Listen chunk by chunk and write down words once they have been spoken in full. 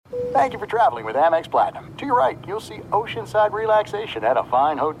Thank you for traveling with Amex Platinum. To your right, you'll see oceanside relaxation at a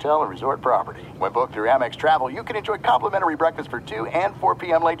fine hotel and resort property. When booked through Amex Travel, you can enjoy complimentary breakfast for 2 and 4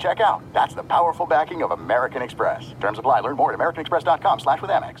 p.m. late checkout. That's the powerful backing of American Express. Terms apply. Learn more at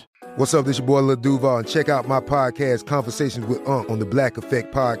americanexpress.com/withAmex. What's up? This your boy Lil Duval, and check out my podcast, Conversations with Unc, on the Black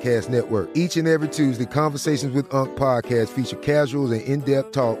Effect Podcast Network. Each and every Tuesday, Conversations with Unc podcast feature casual and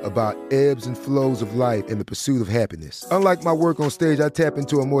in-depth talk about ebbs and flows of life and the pursuit of happiness. Unlike my work on stage, I tap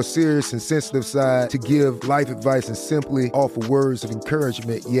into a more serious and sensitive side to give life advice and simply offer words of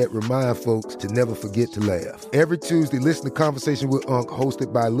encouragement, yet remind folks to never forget to laugh. Every Tuesday, listen to Conversations with Unc,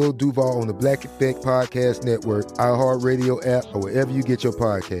 hosted by Lil Duval on the Black Effect Podcast Network, iHeartRadio app, or wherever you get your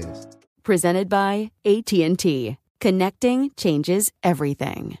podcasts. Presented by AT&T. Connecting changes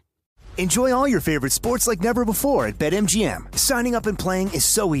everything. Enjoy all your favorite sports like never before at BetMGM. Signing up and playing is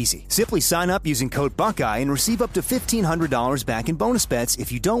so easy. Simply sign up using code Buckeye and receive up to $1,500 back in bonus bets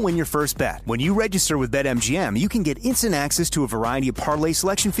if you don't win your first bet. When you register with BetMGM, you can get instant access to a variety of parlay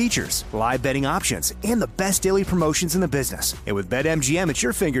selection features, live betting options, and the best daily promotions in the business. And with BetMGM at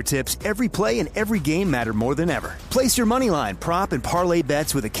your fingertips, every play and every game matter more than ever. Place your moneyline, prop, and parlay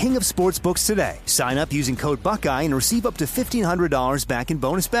bets with the king of sportsbooks today. Sign up using code Buckeye and receive up to $1,500 back in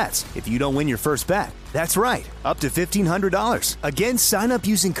bonus bets if you don't win your first bet. That's right, up to $1,500. Again, sign up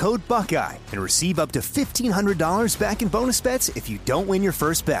using code Buckeye and receive up to $1,500 back in bonus bets if you don't win your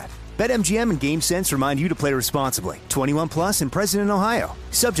first bet. BetMGM and GameSense remind you to play responsibly. 21 plus and present in Ohio.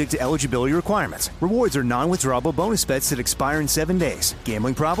 Subject to eligibility requirements. Rewards are non-withdrawable bonus bets that expire in 7 days.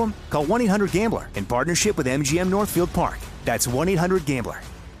 Gambling problem? Call 1-800-GAMBLER in partnership with MGM Northfield Park. That's 1-800-GAMBLER.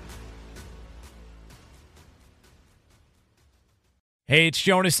 Hey, it's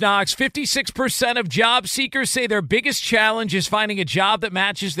Jonas Knox. 56% of job seekers say their biggest challenge is finding a job that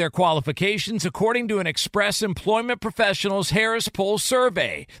matches their qualifications, according to an Express Employment Professionals Harris Poll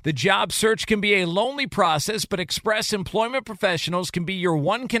survey. The job search can be a lonely process, but Express Employment Professionals can be your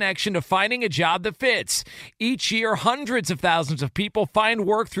one connection to finding a job that fits. Each year, hundreds of thousands of people find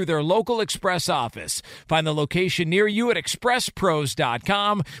work through their local Express office. Find the location near you at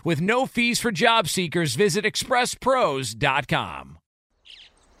expresspros.com. With no fees for job seekers, visit expresspros.com.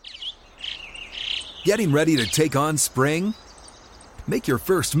 Getting ready to take on spring? Make your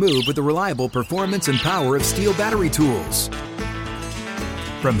first move with the reliable performance and power of Steel battery tools.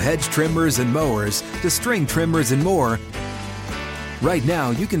 From hedge trimmers and mowers to string trimmers and more, right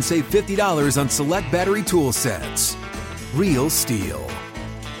now you can save $50 on select battery tool sets. Real Steel.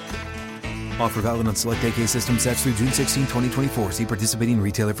 Offer valid on select AK system sets through June 16, 2024. See participating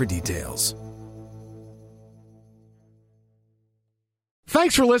retailer for details.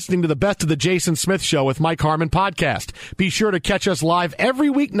 Thanks for listening to the Best of the Jason Smith Show with Mike Harmon podcast. Be sure to catch us live every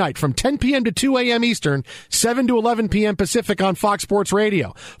weeknight from 10 p.m. to 2 a.m. Eastern, 7 to 11 p.m. Pacific on Fox Sports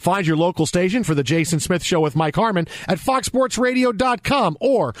Radio. Find your local station for the Jason Smith Show with Mike Harmon at foxsportsradio.com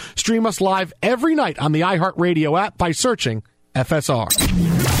or stream us live every night on the iHeartRadio app by searching FSR.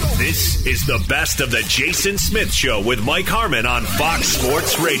 This is the Best of the Jason Smith Show with Mike Harmon on Fox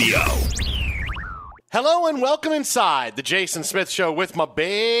Sports Radio. Hello and welcome inside the Jason Smith Show with my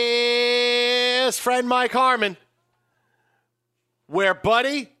best friend Mike Harmon. Where,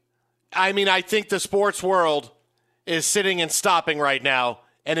 buddy, I think the sports world is sitting and stopping right now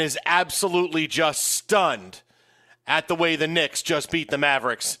and is absolutely just stunned at the way the Knicks just beat the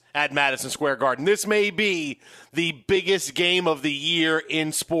Mavericks at Madison Square Garden. This may be the biggest game of the year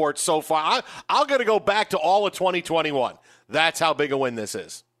in sports so far. I'm going to go back to all of 2021. That's how big a win this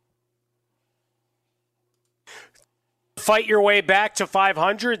is. Fight your way back to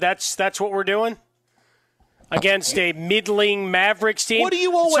 500. That's what we're doing against a middling Mavericks team. What do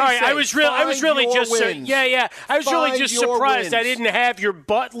you always say? I was really just surprised I didn't have your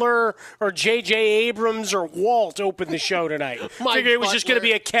Butler or J.J. Abrams or Walt open the show tonight. I figured it was just going to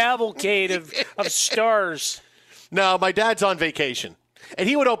be a cavalcade of stars. No, my dad's on vacation. And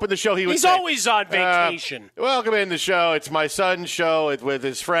he would open the show. He's always on vacation. Welcome in the show. It's my son's show with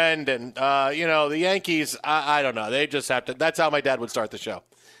his friend. And, the Yankees, I don't know. They just have to. That's how my dad would start the show.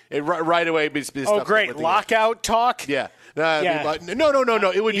 Right away. Great. Lockout talk? Yeah. No.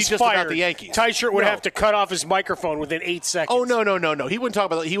 It would be just fired. about the Yankees. Tyshirt would have to cut off his microphone within 8 seconds. Oh, no. He wouldn't talk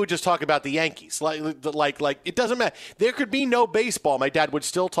about that. He would just talk about the Yankees. Like it doesn't matter. There could be no baseball. My dad would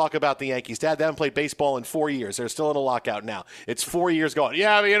still talk about the Yankees. Dad, they haven't played baseball in 4 years. They're still in a lockout now. It's 4 years going.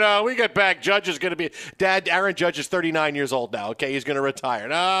 Yeah, we get back. Judge is going to be – Dad, Aaron Judge is 39 years old now, okay? He's going to retire.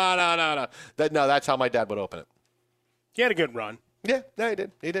 No. That's how my dad would open it. He had a good run. Yeah, no,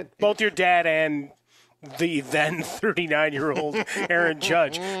 he did. Both your dad and the then 39-year-old Aaron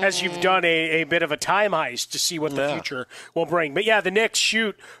Judge, as you've done a bit of a time heist to see what the future will bring. But, yeah, the Knicks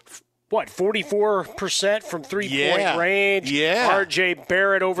shoot, 44% from three-point range. Yeah. R.J.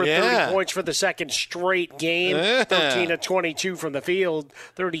 Barrett over 30 points for the second straight game. 13 of 22 from the field.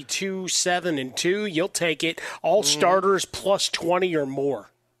 32, 7, and 2. You'll take it. All starters plus 20 or more.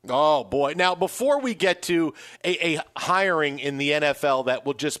 Oh, boy. Now, before we get to a hiring in the NFL that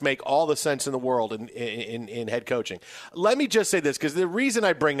will just make all the sense in the world in head coaching, let me just say this, because the reason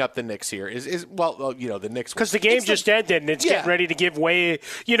I bring up the Knicks here is the Knicks. Because the game just ended, and it's getting ready to give way,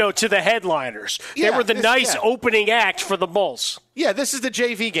 to the headliners. They were the nice opening act for the Bulls. Yeah, this is the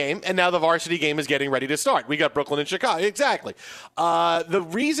JV game, and now the varsity game is getting ready to start. We got Brooklyn and Chicago. Exactly. The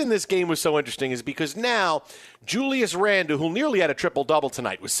reason this game was so interesting is because now Julius Randle, who nearly had a triple-double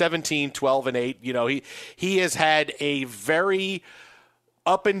tonight, was 17, 12, and 8. He has had a very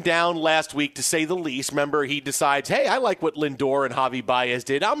up and down last week, to say the least. Remember, he decides, hey, I like what Lindor and Javi Baez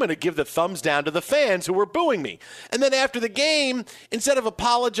did. I'm going to give the thumbs down to the fans who were booing me. And then after the game, instead of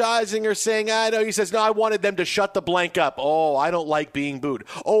apologizing or saying, I know, he says, no, I wanted them to shut the blank up. Oh, I don't like being booed.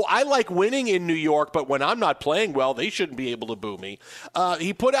 Oh, I like winning in New York, but when I'm not playing well, they shouldn't be able to boo me.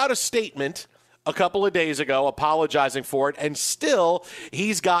 He put out a statement a couple of days ago apologizing for it, and still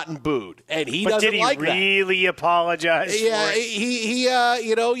he's gotten booed, and he doesn't like that. But did he really apologize for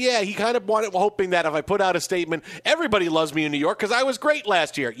it? He kind of hoping that if I put out a statement, everybody loves me in New York because I was great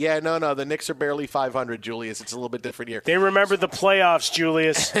last year. Yeah, no, the Knicks are barely 500, Julius. It's a little bit different here. They remember the playoffs,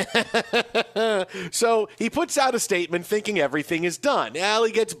 Julius. So he puts out a statement thinking everything is done. Now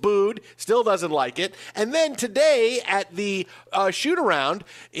he gets booed, still doesn't like it, and then today at the shoot-around,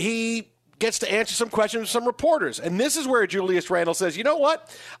 he gets to answer some questions from some reporters. And this is where Julius Randle says, you know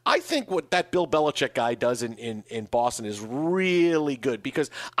what? I think what that Bill Belichick guy does in Boston is really good, because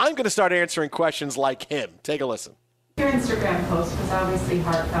I'm going to start answering questions like him. Take a listen. Your Instagram post was obviously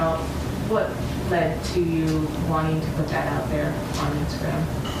heartfelt. What led to you wanting to put that out there on Instagram?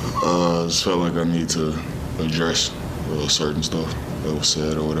 I just felt like I need to address certain stuff that was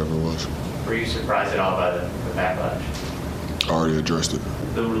said or whatever it was. Were you surprised at all by the backlash? I already addressed it.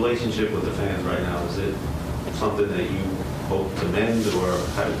 The relationship with the fans right now, is it something that you hope to mend, or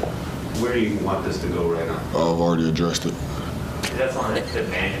where do you want this to go right now? I've already addressed it. Is that something that the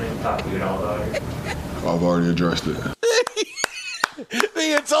management talked to you at all about it? I've already addressed it.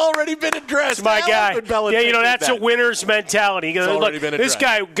 It's already been addressed. My guy. Yeah, that's a winner's mentality. Look, this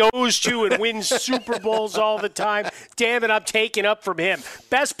guy goes to and wins Super Bowls all the time. Damn it, I'm taking up from him.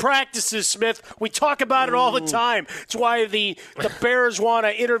 Best practices, Smith. We talk about it all the time. It's why the Bears want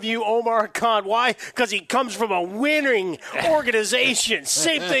to interview Omar Khan. Why? Because he comes from a winning organization.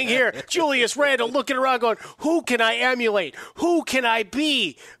 Same thing here. Julius Randle looking around going, who can I emulate? Who can I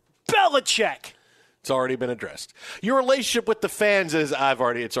be? Belichick. It's already been addressed. Your relationship with the fans is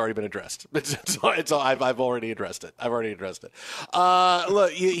it's already been addressed. I've already addressed it.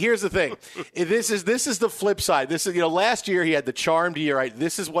 Look, here's the thing. This is the flip side. This is, last year he had the charmed year. Right?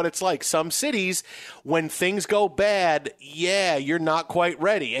 This is what it's like. Some cities, when things go bad, you're not quite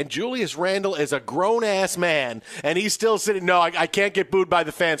ready. And Julius Randle is a grown-ass man, and he's still sitting, no, I can't get booed by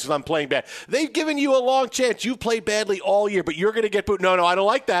the fans because I'm playing bad. They've given you a long chance. You've played badly all year, but you're going to get booed. No, I don't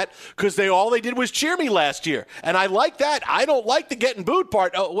like that, because all they did was cheer me last year, and I like that. I don't like the getting booed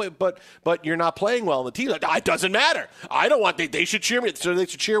part. Oh, wait, but you're not playing well on the team. It doesn't matter. I don't want. They should cheer me. So they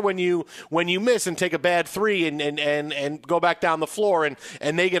should cheer when you miss and take a bad three and go back down the floor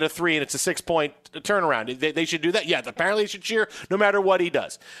and they get a three and it's a 6-point turnaround. They should do that. Yeah, apparently they should cheer no matter what he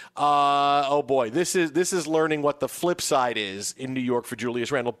does. Oh boy, this is learning what the flip side is in New York for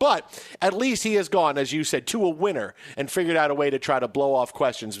Julius Randle. But at least he has gone, as you said, to a winner and figured out a way to try to blow off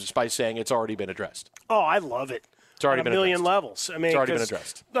questions just by saying it's already been addressed. Oh, I love it. It's already been million addressed. Levels. I mean, it's already been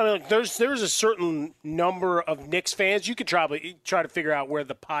addressed. There's a certain number of Knicks fans. You could probably try to figure out where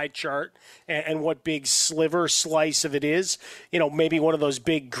the pie chart and what big slice of it is. Maybe one of those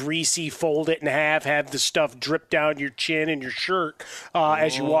big greasy fold it in half, have the stuff drip down your chin and your shirt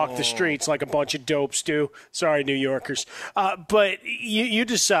as you walk the streets like a bunch of dopes do. Sorry, New Yorkers. But you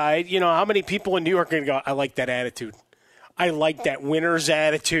decide, how many people in New York are going to go, I like that attitude. I like that winner's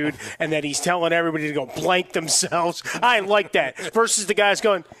attitude, and that he's telling everybody to go blank themselves. I like that. Versus the guys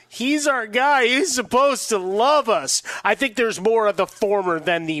going, he's our guy. He's supposed to love us. I think there's more of the former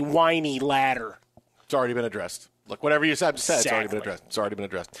than the whiny latter. It's already been addressed. Look, whatever you said, it's already been addressed. It's already been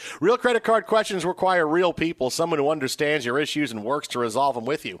addressed. Real credit card questions require real people, someone who understands your issues and works to resolve them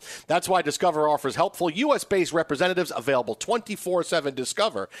with you. That's why Discover offers helpful U.S.-based representatives available 24/7.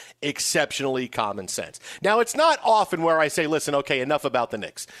 Discover, exceptionally common sense. Now, it's not often where I say, listen, okay, enough about the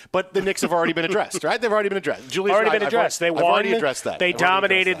Knicks. But the Knicks have already been addressed, right? They've already been addressed. Julius, I've already addressed that. They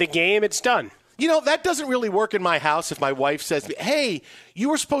dominated the game. It's done. You know, that doesn't really work in my house if my wife says, hey, you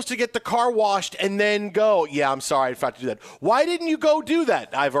were supposed to get the car washed and then go. Yeah, I'm sorry, I forgot to do that. Why didn't you go do that?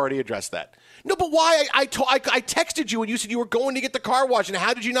 I've already addressed that. No, but why? I texted you and you said you were going to get the car washed, and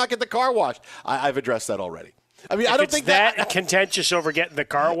how did you not get the car washed? I've addressed that already. I mean, I don't think that contentious over getting the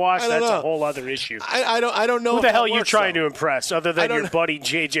car washed. That's a whole other issue. I don't know who the hell you're trying to impress, other than your buddy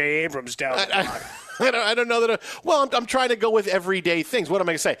J.J. Abrams down the block. I don't know that. I'm trying to go with everyday things. What am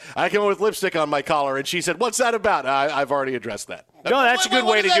I going to say? I came up with lipstick on my collar, and she said, "What's that about?" I've already addressed that. No, that's a good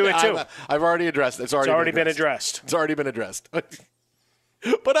way to do it too. I've already addressed it. It's already been addressed. It's already been addressed. But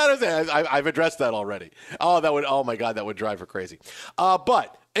I don't think I've addressed that already. Oh my God, that would drive her crazy.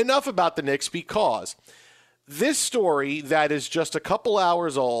 But enough about the Knicks, because this story that is just a couple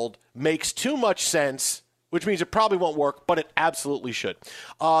hours old makes too much sense, which means it probably won't work, but it absolutely should.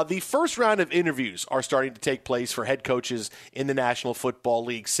 The first round of interviews are starting to take place for head coaches in the National Football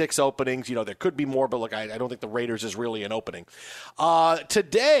League. 6 openings. You know, there could be more, but look, I don't think the Raiders is really an opening.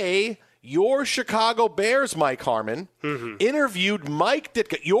 Today, your Chicago Bears, Mike Harmon, interviewed Mike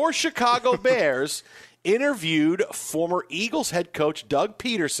Ditka. Your Chicago Bears interviewed former Eagles head coach Doug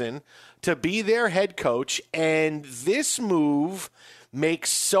Peterson to be their head coach, and this move makes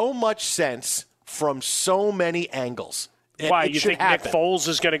so much sense from so many angles. Why, you think Nick Foles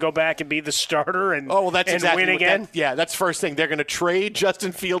is going to go back and be the starter and win again? That's first thing. They're going to trade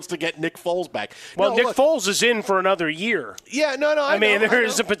Justin Fields to get Nick Foles back. Well, Nick Foles is in for another year. Yeah, no, I mean, there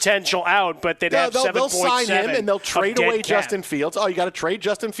is a potential out, but they'd have 7.7. They'll sign him and they'll trade away cap. Justin Fields. Oh, you got to trade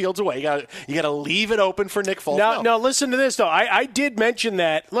Justin Fields away. You got to leave it open for Nick Foles. Now, listen to this though. I did mention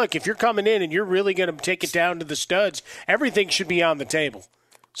that. Look, if you're coming in and you're really going to take it down to the studs, everything should be on the table,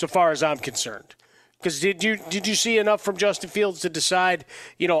 so far as I'm concerned. Because did you see enough from Justin Fields to decide,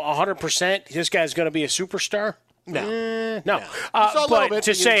 100% this guy's going to be a superstar? No. But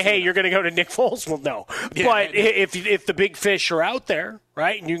to say, hey, you're going to go to Nick Foles, well, no. Yeah, but if the big fish are out there,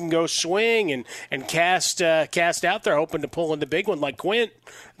 right, and you can go swing and cast out there, hoping to pull in the big one like Quint,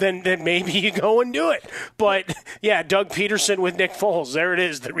 then maybe you go and do it. But yeah, Doug Peterson with Nick Foles, there it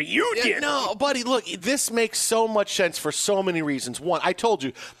is, the reunion. Yeah, no, buddy, look, this makes so much sense for so many reasons. One, I told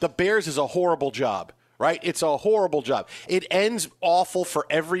you, the Bears is a horrible job. Right? It's a horrible job. It ends awful for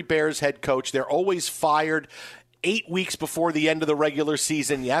every Bears head coach. They're always fired 8 weeks before the end of the regular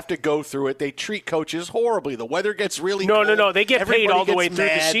season. You have to go through it. They treat coaches horribly. The weather gets really cold. No. They get paid all the way through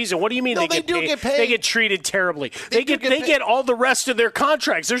the season. What do you mean they get paid? They get treated terribly. They get all the rest of their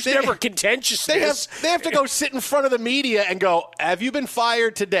contracts. There's never contentiousness. They have to go sit in front of the media and go, have you been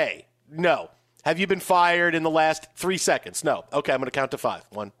fired today? No. Have you been fired in the last 3 seconds? No. Okay, I'm going to count to 5.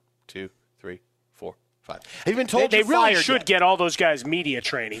 1, 2, 3, 4, 5. Have you been told they really should get all those guys media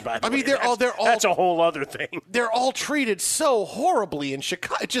training, by the way. I mean, they're all that's a whole other thing. They're all treated so horribly in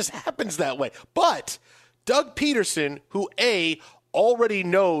Chicago. It just happens that way. But Doug Peterson, who already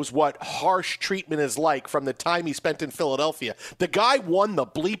knows what harsh treatment is like from the time he spent in Philadelphia. The guy won the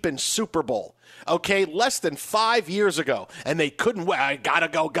bleeping Super Bowl, okay, less than 5 years ago, and they couldn't win. I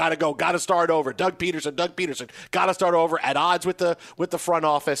gotta start over. Doug Peterson, gotta start over, at odds with the front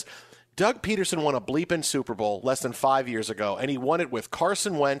office. Doug Peterson won a bleeping Super Bowl less than 5 years ago, and he won it with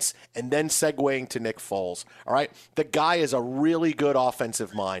Carson Wentz and then segueing to Nick Foles. All right? The guy is a really good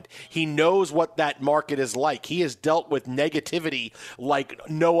offensive mind. He knows what that market is like. He has dealt with negativity like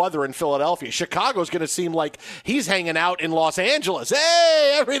no other in Philadelphia. Chicago's going to seem like he's hanging out in Los Angeles.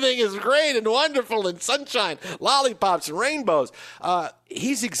 Hey, everything is great and wonderful and sunshine, lollipops and rainbows.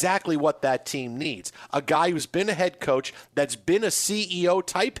 He's exactly what that team needs. A guy who's been a head coach, that's been a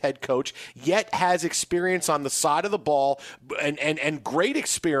CEO-type head coach, yet has experience on the side of the ball and great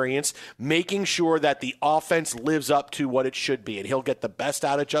experience making sure that the offense lives up to what it should be. And he'll get the best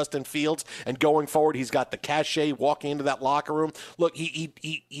out of Justin Fields. And going forward, he's got the cachet walking into that locker room. Look,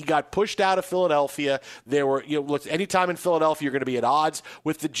 he got pushed out of Philadelphia. There were, look, anytime in Philadelphia, you're going to be at odds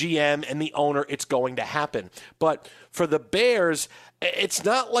with the GM and the owner. It's going to happen. But for the Bears, it's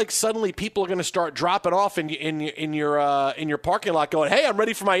not like suddenly people are going to start dropping off in your parking lot going, hey, I'm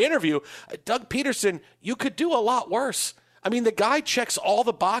ready for my interview. Doug Peterson, you could do a lot worse. I mean, the guy checks all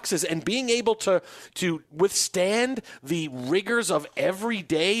the boxes, and being able to withstand the rigors of every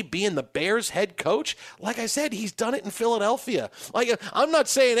day being the Bears head coach, like I said, he's done it in Philadelphia. Like, I'm not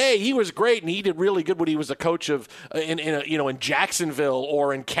saying, hey, he was great and he did really good when he was a coach of in Jacksonville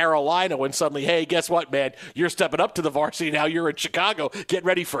or in Carolina, when suddenly, hey, guess what, man? You're stepping up to the varsity now. You're in Chicago. Get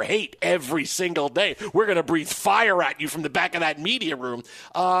ready for hate every single day. We're going to breathe fire at you from the back of that media room.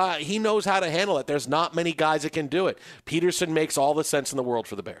 He knows how to handle it. There's not many guys that can do it. Peterson makes all the sense in the world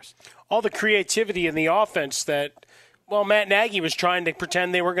for the Bears. All the creativity in the offense that, well, Matt Nagy was trying to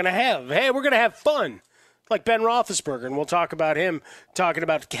pretend they were going to have. Hey, we're going to have fun. Like Ben Roethlisberger, and we'll talk about him talking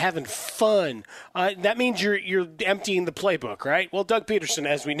about having fun. That means you're emptying the playbook, right? Well, Doug Peterson,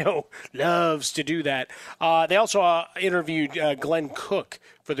 as we know, loves to do that. They also interviewed Glenn Cook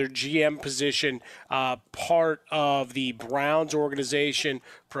for their GM position, part of the Browns organization,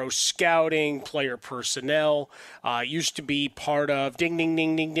 pro scouting, player personnel, used to be part of, ding, ding,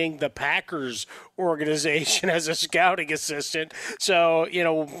 ding, ding, ding, the Packers organization as a scouting assistant. So,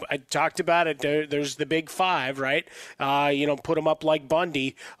 I talked about it. There's the big five, right? Put them up like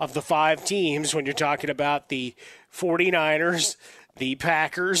Bundy of the 5 teams when you're talking about the 49ers, the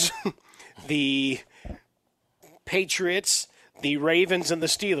Packers, the Patriots, the Ravens, and the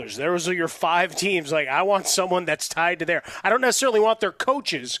Steelers. Those are your 5 teams. Like, I want someone that's tied to there. I don't necessarily want their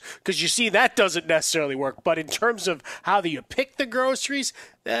coaches, because you see that doesn't necessarily work. But in terms of how you pick the groceries,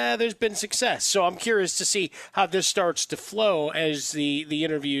 there's been success. So I'm curious to see how this starts to flow as the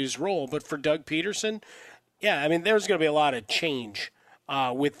interviews roll. But for Doug Peterson, yeah, I mean, there's going to be a lot of change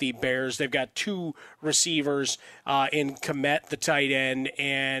with the Bears. They've got 2 receivers in Kmet, the tight end,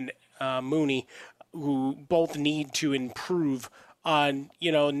 and Mooney, who both need to improve on,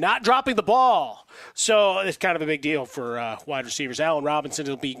 not dropping the ball. So it's kind of a big deal for wide receivers. Allen Robinson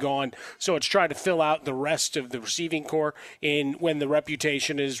will be gone, so it's trying to fill out the rest of the receiving core when the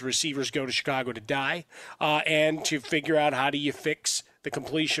reputation is receivers go to Chicago to die, and to figure out how do you fix the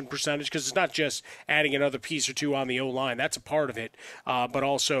completion percentage, because it's not just adding another piece or 2 on the O-line. That's a part of it, but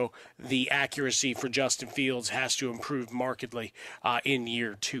also the accuracy for Justin Fields has to improve markedly in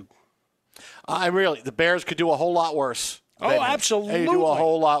year 2. The Bears could do a whole lot worse. Absolutely. They do a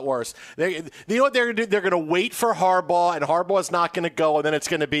whole lot worse. You know what they're going to do? They're going to wait for Harbaugh, and Harbaugh's not going to go, and then it's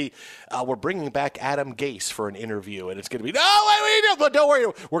going to be, we're bringing back Adam Gase for an interview, and it's going to be, but don't worry.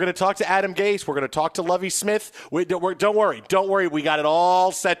 We're going to talk to Adam Gase. We're going to talk to Lovie Smith. Don't worry. We got it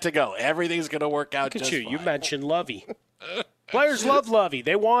all set to go. Everything's going to work out just fine. You mentioned Lovie. Players love Lovie.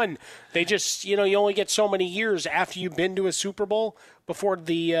 They won. They just, you only get so many years after you've been to a Super Bowl before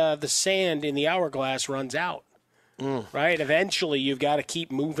the sand in the hourglass runs out. Right? Eventually, you've got to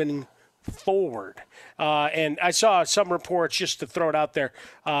keep moving forward. And I saw some reports, just to throw it out there,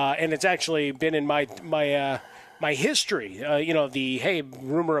 and it's actually been in my history. The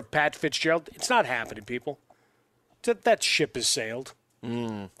rumor of Pat Fitzgerald. It's not happening, people. That ship has sailed.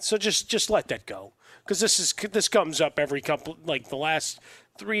 So just let that go. Because this comes up every couple, like the last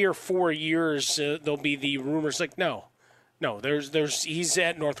 3 or 4 years, there'll be the rumors like, no, he's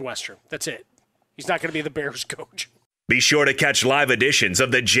at Northwestern. That's it. He's not going to be the Bears coach. Be sure to catch live editions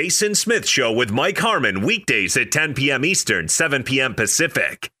of The Jason Smith Show with Mike Harmon weekdays at 10 p.m. Eastern, 7 p.m.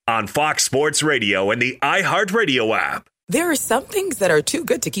 Pacific on Fox Sports Radio and the iHeartRadio app. There are some things that are too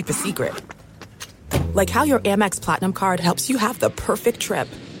good to keep a secret. Like how your Amex Platinum card helps you have the perfect trip.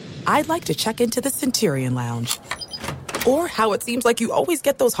 I'd like to check into the Centurion Lounge. Or how it seems like you always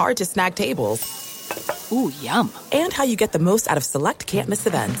get those hard-to-snag tables. Ooh, yum. And how you get the most out of select can't-miss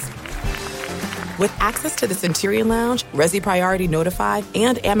events. With access to the Centurion Lounge, Resi Priority Notified,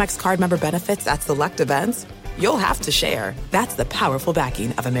 and Amex card member benefits at select events, you'll have to share. That's the powerful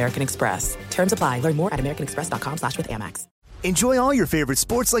backing of American Express. Terms apply. Learn more at americanexpress.com/withAmex. Enjoy all your favorite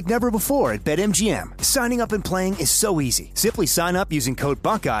sports like never before at BetMGM. Signing up and playing is so easy. Simply sign up using code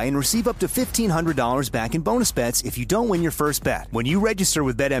Buckeye and receive up to $1,500 back in bonus bets if you don't win your first bet. When you register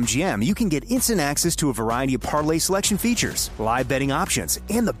with BetMGM, you can get instant access to a variety of parlay selection features, live betting options,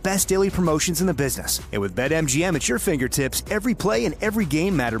 and the best daily promotions in the business. And with BetMGM at your fingertips, every play and every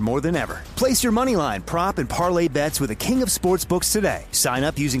game matter more than ever. Place your moneyline, prop, and parlay bets with the king of sportsbooks today. Sign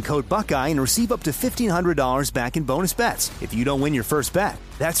up using code Buckeye and receive up to $1,500 back in bonus bets if you don't win your first bet.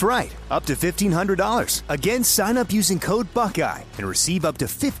 That's right, up to $1,500. Again, sign up using code Buckeye and receive up to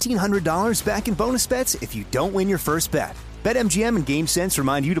 $1,500 back in bonus bets if you don't win your first bet. BetMGM and GameSense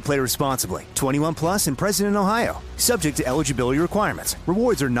remind you to play responsibly. 21 plus and present in Ohio. Subject to eligibility requirements.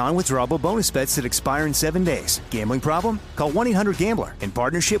 Rewards are non-withdrawable bonus bets that expire in 7 days. Gambling problem? Call 1-800-GAMBLER in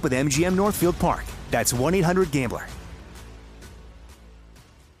partnership with MGM Northfield Park. That's 1-800-GAMBLER.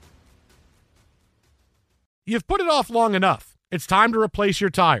 You've put it off long enough. It's time to replace your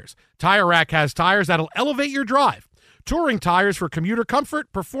tires. Tire Rack has tires that'll elevate your drive. Touring tires for commuter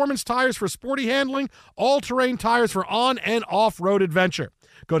comfort, performance tires for sporty handling, all-terrain tires for on- and off-road adventure.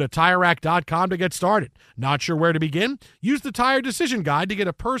 Go to TireRack.com to get started. Not sure where to begin? Use the Tire Decision Guide to get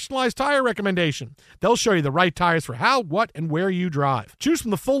a personalized tire recommendation. They'll show you the right tires for how, what, and where you drive. Choose from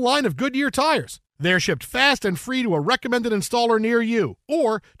the full line of Goodyear tires. They're shipped fast and free to a recommended installer near you.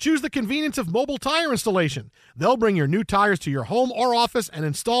 Or choose the convenience of mobile tire installation. They'll bring your new tires to your home or office and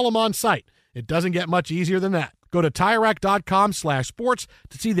install them on site. It doesn't get much easier than that. Go to TireRack.com/sports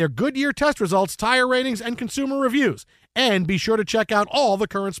to see their Goodyear test results, tire ratings, and consumer reviews. And be sure to check out all the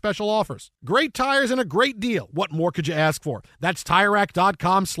current special offers. Great tires and a great deal. What more could you ask for? That's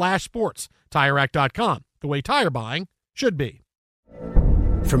TireRack.com/sports. TireRack.com, the way tire buying should be.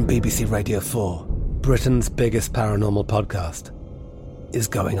 From BBC Radio 4, Britain's biggest paranormal podcast is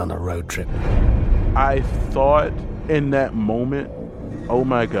going on a road trip. I thought in that moment, oh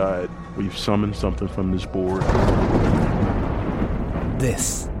my God, we've summoned something from this board.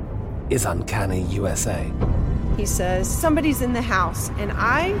 This is Uncanny USA. He says, somebody's in the house, and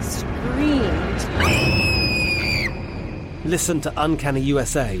I screamed. Listen to Uncanny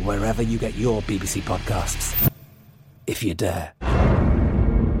USA wherever you get your BBC podcasts, if you dare.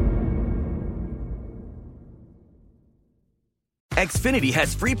 Xfinity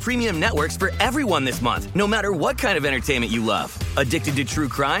has free premium networks for everyone this month, no matter what kind of entertainment you love. Addicted to true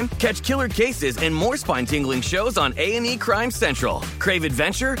crime? Catch killer cases and more spine-tingling shows on A&E Crime Central. Crave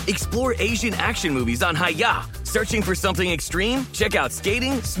adventure? Explore Asian action movies on Hi-Ya. Searching for something extreme? Check out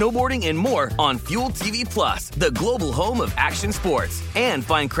skating, snowboarding, and more on Fuel TV Plus, the global home of action sports. And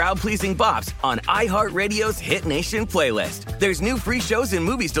find crowd-pleasing bops on iHeartRadio's Hit Nation playlist. There's new free shows and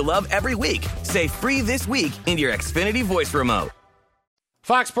movies to love every week. Say free this week in your Xfinity voice remote.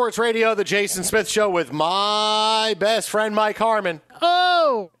 Fox Sports Radio, the Jason Smith Show with my best friend, Mike Harmon.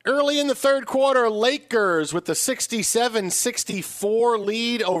 Oh! Early in the third quarter, Lakers with the 67-64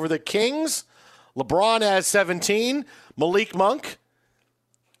 lead over the Kings. LeBron has 17. Malik Monk.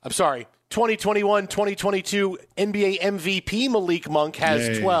 2021-2022 NBA MVP Malik Monk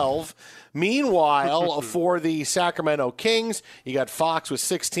has 12. Meanwhile, for the Sacramento Kings, you got Fox with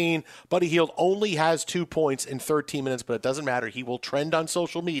 16. Buddy Hield only has 2 points in 13 minutes, but it doesn't matter. He will trend on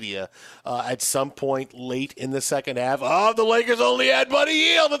social media at some point late in the second half. Oh, the Lakers only had Buddy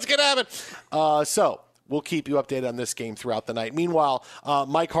Hield. Let's get at it. So we'll keep you updated on this game throughout the night. Meanwhile,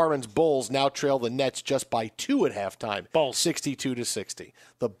 Mike Harmon's Bulls now trail the Nets just by 2 at halftime. Bulls 62-60.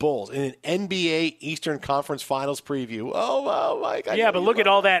 The Bulls in an NBA Eastern Conference Finals preview. Oh, Mike. But look at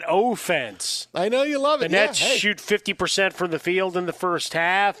all that offense. I know you love it. The Nets shoot 50% from the field in the first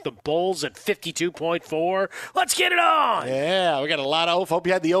half. The Bulls at 52.4. Let's get it on. Yeah, we got a lot of hope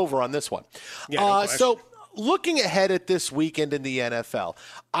you had the over on this one. Yeah, so looking ahead at this weekend in the NFL,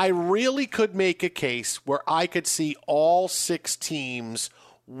 I really could make a case where I could see all 6 teams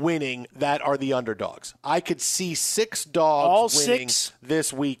winning that are the underdogs. I could see 6 dogs winning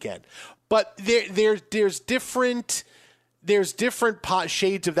this weekend. But there's different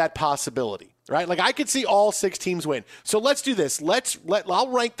shades of that possibility, right? Like I could see all 6 teams win. So let's do this. I'll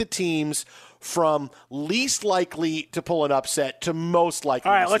rank the teams from least likely to pull an upset to most likely.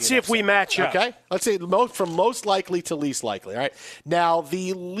 All right, let's see if we match up. Okay, let's say from most likely to least likely. All right, now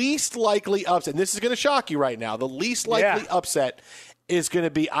the least likely upset, and this is going to shock you right now. The least likely upset is going to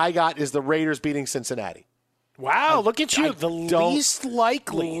be is the Raiders beating Cincinnati. Wow, look at you. The least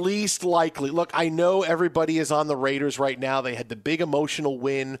likely. Least likely. Look, I know everybody is on the Raiders right now. They had the big emotional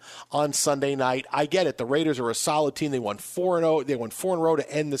win on Sunday night. I get it. The Raiders are a solid team. They won 4-0. They won 4 in a row to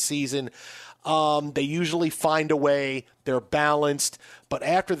end the season. They usually find a way. They're balanced. But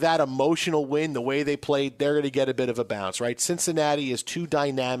after that emotional win, the way they played, they're going to get a bit of a bounce, right? Cincinnati is too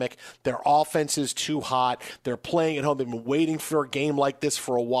dynamic. Their offense is too hot. They're playing at home. They've been waiting for a game like this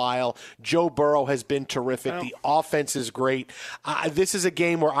for a while. Joe Burrow has been terrific. The offense is great. This is a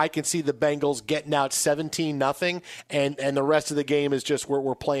game where I can see the Bengals getting out 17-0, and the rest of the game is just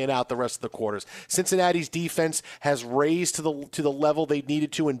we're playing out the rest of the quarters. Cincinnati's defense has raised to the level they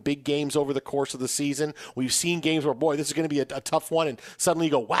needed to in big games over the course of the season. We've seen games where, boy, this is going to be a tough one, and suddenly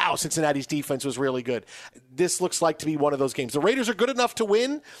you go, wow, Cincinnati's defense was really good. This looks like to be one of those games. The Raiders are good enough to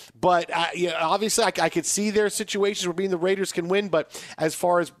win, but obviously I could see their situations where being the Raiders can win, but as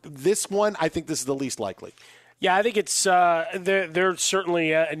far as this one, I think this is the least likely. Yeah, I think it's they're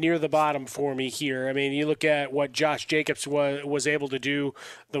certainly near the bottom for me here. I mean, you look at what Josh Jacobs was able to do,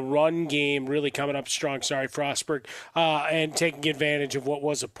 the run game really coming up strong, Frostberg, and taking advantage of what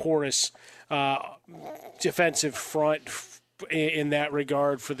was a porous defensive front in that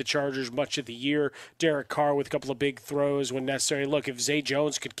regard for the Chargers much of the year. Derek Carr with a couple of big throws when necessary. Look, if Zay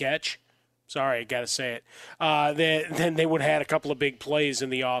Jones could catch, sorry, I got to say it, then they would have had a couple of big plays in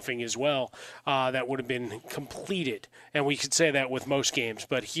the offing as well that would have been completed. And we could say that with most games.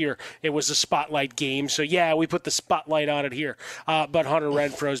 But here, it was a spotlight game. So, yeah, we put the spotlight on it here. But Hunter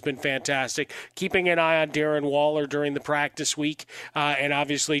Renfro's been fantastic. Keeping an eye on Darren Waller during the practice week. And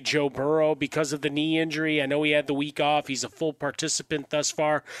obviously Joe Burrow because of the knee injury. I know he had the week off. He's a full participant thus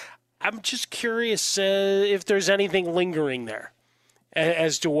far. I'm just curious if there's anything lingering there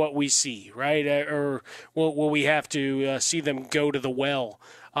as to what we see, right? Or will we have to see them go to the well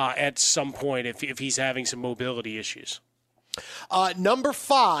at some point if he's having some mobility issues? Number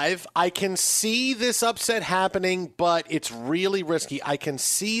 5, I can see this upset happening, but it's really risky. I can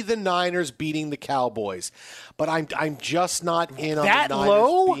see the Niners beating the Cowboys, but I'm just not in on that the Niners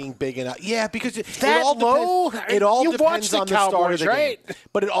low? being big enough. Yeah, because it That all low? depends. It all You've depends watched the on the start of Cowboys, the right? game.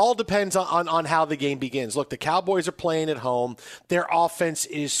 But it all depends on how the game begins. Look, the Cowboys are playing at home. Their offense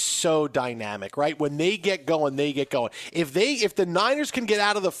is so dynamic, right? When they get going, they get going. If the Niners can get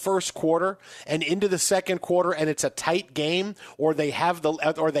out of the first quarter and into the second quarter, and it's a tight game, or they have the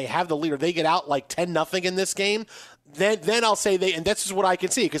lead, or they get out like 10-0 in this game, then I'll say and this is what I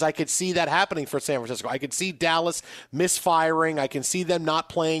can see, because I could see that happening for San Francisco. I could see Dallas misfiring. I can see them not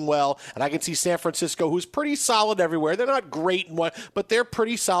playing well, and I can see San Francisco, who's pretty solid everywhere. They're not great in one, but they're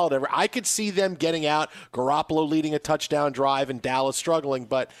pretty solid everywhere. I could see them getting out, Garoppolo leading a touchdown drive, and Dallas struggling,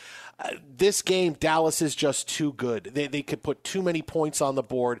 but this game, Dallas is just too good. They could put too many points on the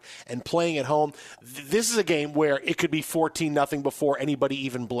board, and playing at home, this is a game where it could be 14-0 before anybody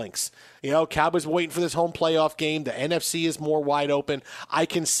even blinks. Cowboys waiting for this home playoff game. The NFC is more wide open. I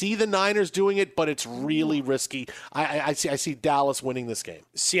can see the Niners doing it, but it's really risky. I see Dallas winning this game.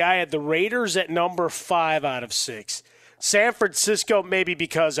 See, I had the Raiders at number 5 out of 6. San Francisco, maybe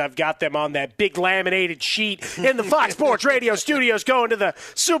because I've got them on that big laminated sheet in the Fox Sports Radio studios going to the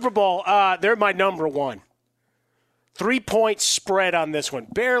Super Bowl. They're my number 1. 3-point spread on this one.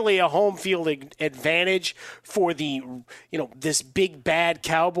 Barely a home field advantage for the, this big bad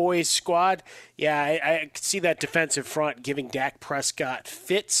Cowboys squad. Yeah, I see that defensive front giving Dak Prescott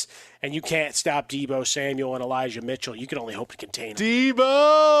fits, and you can't stop Deebo Samuel and Elijah Mitchell. You can only hope to contain them.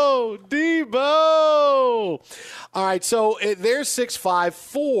 Deebo! All right, so there's 6-5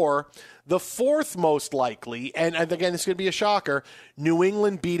 for the 4th most likely, and again, this is going to be a shocker, New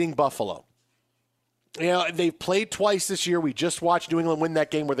England beating Buffalo. They've played twice this year. We just watched New England win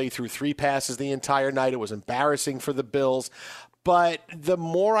that game where they threw 3 passes the entire night. It was embarrassing for the Bills. But the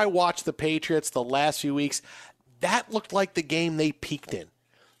more I watch the Patriots the last few weeks, that looked like the game they peaked in.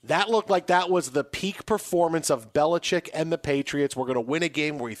 That looked like that was the peak performance of Belichick and the Patriots. We're going to win a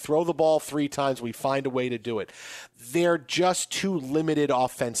game where we throw the ball 3 times. We find a way to do it. They're just too limited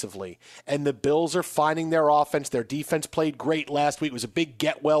offensively. And the Bills are finding their offense. Their defense played great last week. It was a big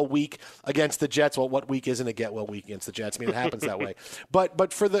get-well week against the Jets. Well, what week isn't a get-well week against the Jets? I mean, it happens that way.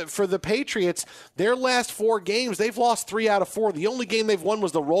 But for the Patriots, their last 4 games, they've lost 3 out of 4. The only game they've won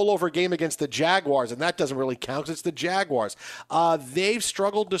was the rollover game against the Jaguars, and that doesn't really count because it's the Jaguars. They've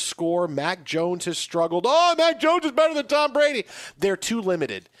struggled to score. Mac Jones has struggled. Oh, Mac Jones is better than Tom Brady. They're too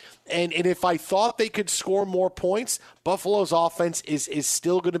limited. And if I thought they could score more points, Buffalo's offense is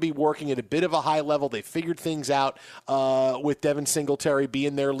still going to be working at a bit of a high level. They figured things out with Devin Singletary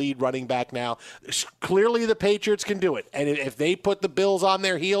being their lead running back now. Clearly the Patriots can do it. And if they put the Bills on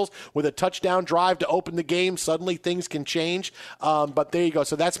their heels with a touchdown drive to open the game, suddenly things can change. But there you go.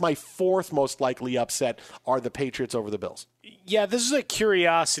 So that's my 4th most likely upset are the Patriots over the Bills. Yeah, this is a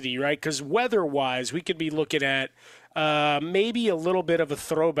curiosity, right? Because weather-wise, we could be looking at maybe a little bit of a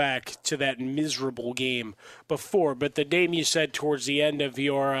throwback to that miserable game before. But the name you said towards the end of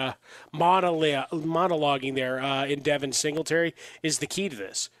your monologuing there in Devin Singletary is the key to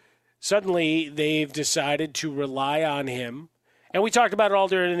this. Suddenly, they've decided to rely on him. And we talked about it all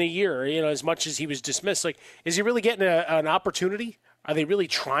during the year, as much as he was dismissed. Like, is he really getting an opportunity? Are they really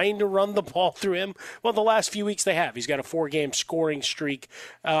trying to run the ball through him? Well, the last few weeks they have. He's got a 4-game scoring streak,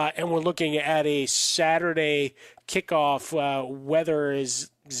 and we're looking at a Saturday kickoff. Weather is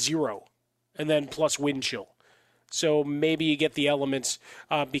 0, and then plus wind chill. So maybe you get the elements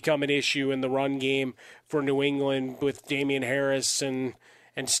become an issue in the run game for New England with Damian Harris and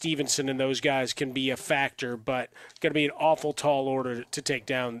Stevenson, and those guys can be a factor, but it's going to be an awful tall order to take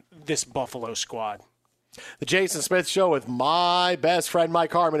down this Buffalo squad. The Jason Smith Show with my best friend,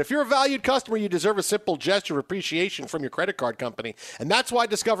 Mike Harmon. If you're a valued customer, you deserve a simple gesture of appreciation from your credit card company. And that's why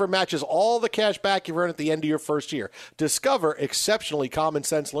Discover matches all the cash back you've earned at the end of your first year. Discover, exceptionally common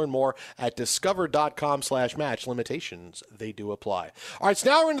sense. Learn more at discover.com/match. Limitations, they do apply. All right, so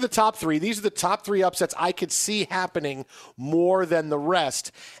now we're into the top three. These are the top three upsets I could see happening more than the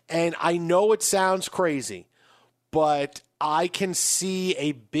rest. And I know it sounds crazy, but I can see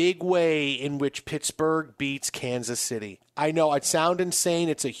a big way in which Pittsburgh beats Kansas City. I know it sounds insane.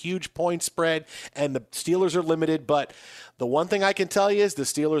 It's a huge point spread, and the Steelers are limited. But the one thing I can tell you is the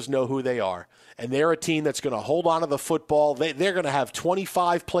Steelers know who they are. And they're a team that's going to hold on to the football. They're going to have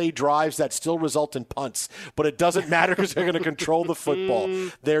 25-play drives that still result in punts. But it doesn't matter because they're going to control the football.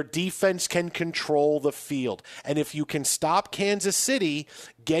 Their defense can control the field. And if you can stop Kansas City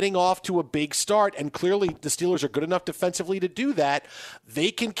getting off to a big start, and clearly the Steelers are good enough defensively to do that, they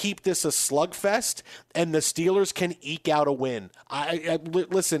can keep this a slugfest, and the Steelers can eke out a win.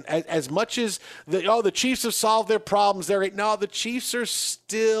 Listen, as much as the Chiefs have solved their problems, the Chiefs are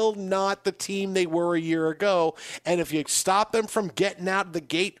still not the team they were a year ago, and if you stop them from getting out of the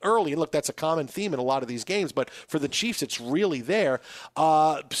gate early, and look, that's a common theme in a lot of these games, but for the Chiefs, it's really there.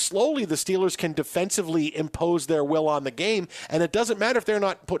 Slowly, the Steelers can defensively impose their will on the game, and it doesn't matter if they're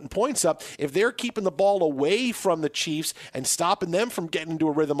not putting points up. If they're keeping the ball away from the Chiefs and stopping them from getting into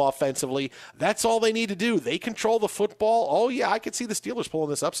a rhythm offensively, that's all they need to do. They control the football. Oh, yeah, I could see the Steelers pulling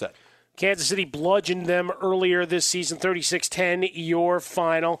this upset. Kansas City bludgeoned them earlier this season, 36-10, your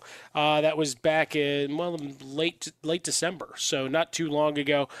final. That was back in late December, so not too long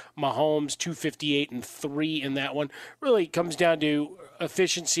ago. Mahomes, 258-3 in that one. Really comes down to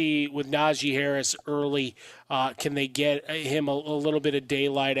efficiency with Najee Harris early. Can they get him a little bit of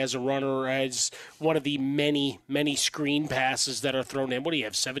daylight as a runner, as one of the many, many screen passes that are thrown in? What do you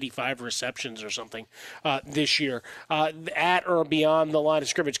have, 75 receptions or something this year at or beyond the line of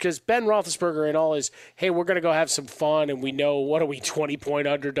scrimmage? Because Ben Roethlisberger and all his, hey, we're going to go have some fun, and we know, what are we, 20-point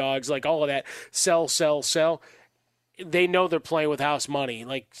underdogs, like all of that, sell. They know they're playing with house money.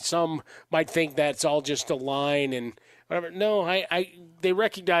 Like some might think that's all just a line and whatever. No, they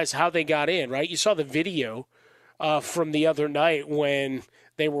recognize how they got in, right? You saw the video from the other night when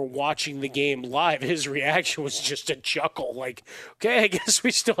they were watching the game live. His reaction was just a chuckle, like, okay, I guess we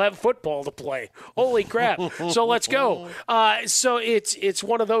still have football to play. Holy crap. So let's go. So it's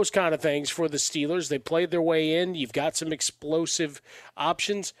one of those kind of things for the Steelers. They played their way in. You've got some explosive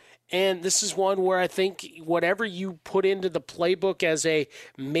options. And this is one where I think whatever you put into the playbook as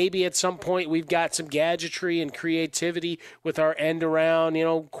maybe at some point we've got some gadgetry and creativity with our end around,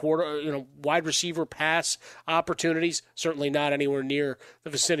 wide receiver pass opportunities. Certainly not anywhere near the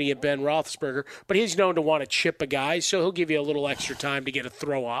vicinity of Ben Roethlisberger, but he's known to want to chip a guy, so he'll give you a little extra time to get a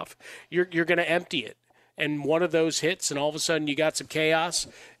throw off. You're going to empty it. And one of those hits, and all of a sudden you got some chaos,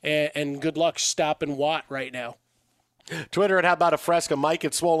 and good luck stopping Watt right now. Twitter at How About a Fresca, Mike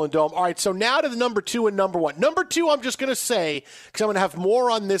at Swollen Dome. All right, so now to the number 2 and number 1. Number 2, I'm just going to say, because I'm going to have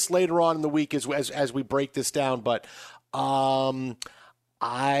more on this later on in the week as we break this down, but I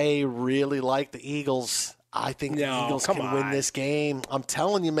really like the Eagles. I think the Eagles can win this game. I'm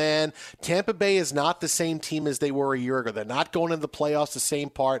telling you, man, Tampa Bay is not the same team as they were a year ago. They're not going into the playoffs the same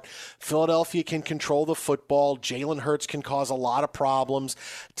part. Philadelphia can control the football. Jalen Hurts can cause a lot of problems.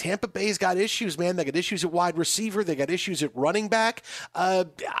 Tampa Bay's got issues, man. They got issues at wide receiver. They got issues at running back.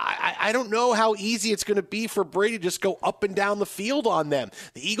 I don't know how easy it's going to be for Brady to just go up and down the field on them.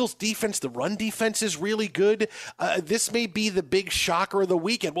 The Eagles' defense, the run defense is really good. This may be the big shocker of the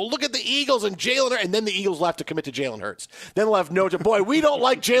weekend. Well, look at the Eagles and Jalen Hurts, and then the Eagles will have to commit to Jalen Hurts. Then we'll have boy, we don't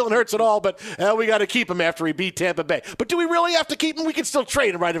like Jalen Hurts at all, but we got to keep him after he beat Tampa Bay. But do we really have to keep him? We can still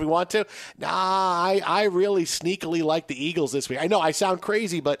trade him, right, if we want to. Nah, I really sneakily like the Eagles this week. I know I sound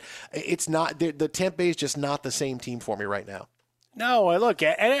crazy, but it's not. The Tampa Bay is just not the same team for me right now. No, look,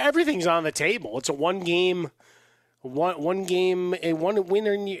 everything's on the table. It's a one game, one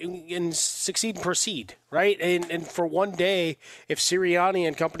winner and succeed and proceed, right? And for one day, if Sirianni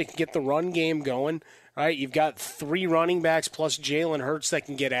and company can get the run game going, right, you've got 3 running backs plus Jalen Hurts that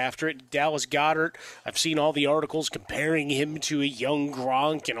can get after it. Dallas Goedert, I've seen all the articles comparing him to a young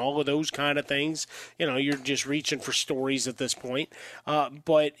Gronk and all of those kind of things. You're just reaching for stories at this point.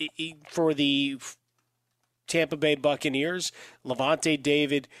 But for the Tampa Bay Buccaneers, Levante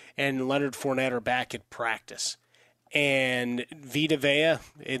David and Leonard Fournette are back at practice. And Vita Vea,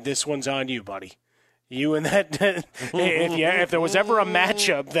 this one's on you, buddy. You and that, if there was ever a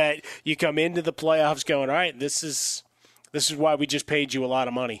matchup that you come into the playoffs going, all right, this is why we just paid you a lot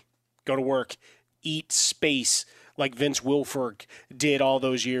of money. Go to work, eat space like Vince Wilfork did all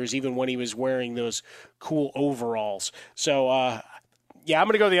those years, even when he was wearing those cool overalls. So, yeah, I'm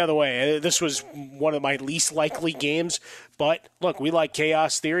going to go the other way. This was one of my least likely games. But, look, we like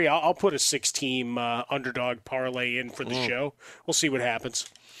chaos theory. I'll put a 6-team underdog parlay in for the show. We'll see what happens.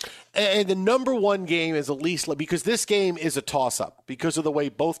 And the number one game is at least because this game is a toss-up because of the way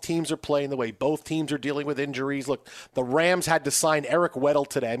both teams are playing, the way both teams are dealing with injuries. Look, the Rams had to sign Eric Weddle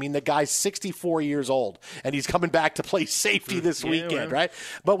today. I mean, the guy's 64 years old, and he's coming back to play safety this weekend, right?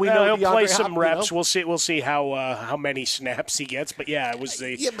 But we know he'll play some reps. We'll see how many snaps he gets. But, yeah, it was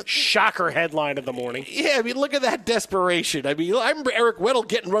the shocker headline of the morning. Yeah, I mean, look at that desperation. I mean, I remember Eric Weddle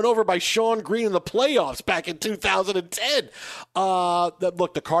getting run over by Sean Green in the playoffs back in 2010.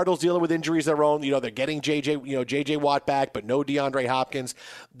 Look, the Cardinals dealing with injuries of their own. They're getting J.J. Watt back, but no DeAndre Hopkins.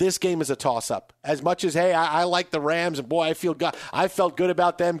 This game is a toss-up. As much as, hey, I like the Rams, and boy, I felt good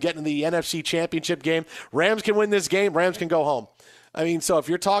about them getting the NFC Championship game. Rams can win this game. Rams can go home. I mean, so if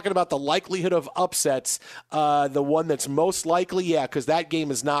you're talking about the likelihood of upsets, the one that's most likely, yeah, because that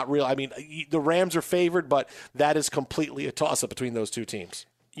game is not real. I mean, the Rams are favored, but that is completely a toss-up between those two teams.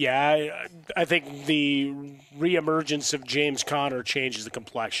 Yeah, I think the reemergence of James Conner changes the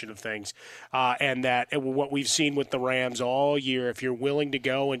complexion of things, and what we've seen with the Rams all year, if you're willing to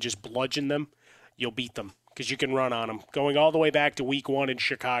go and just bludgeon them, you'll beat them because you can run on them. Going all the way back to week 1 in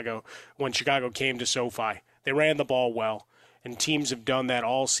Chicago, when Chicago came to SoFi, they ran the ball well, and teams have done that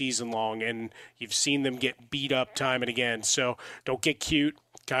all season long, and you've seen them get beat up time and again. So don't get cute.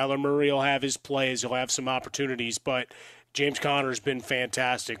 Kyler Murray will have his plays. He'll have some opportunities, but James Conner's been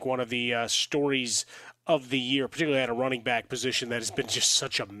fantastic. One of the stories of the year, particularly at a running back position that has been just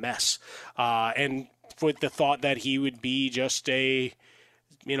such a mess. And with the thought that he would be just a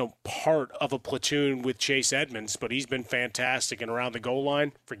part of a platoon with Chase Edmonds, but he's been fantastic. And around the goal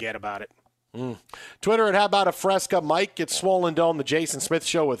line, forget about it. Twitter at How About a Fresca. Mike gets Swollen Dome, the Jason Smith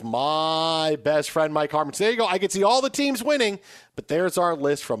Show with my best friend, Mike Harmon. So there you go. I can see all the teams winning, but there's our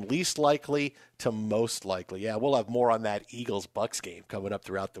list from least likely to most likely. Yeah, we'll have more on that Eagles-Bucks game coming up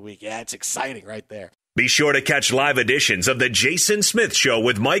throughout the week. Yeah, it's exciting right there. Be sure to catch live editions of the Jason Smith Show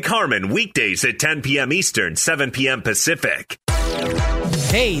with Mike Harmon weekdays at 10 p.m. Eastern, 7 p.m. Pacific.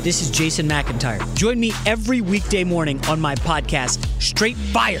 Hey, this is Jason McIntyre. Join me every weekday morning on my podcast, Straight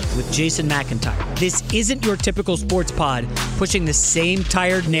Fire with Jason McIntyre. This isn't your typical sports pod pushing the same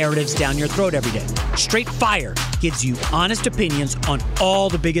tired narratives down your throat every day. Straight Fire gives you honest opinions on all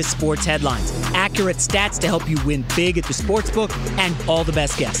the biggest sports headlines, accurate stats to help you win big at the sportsbook, and all the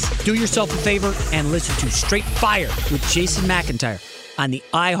best guests. Do yourself a favor and listen to Straight Fire with Jason McIntyre on the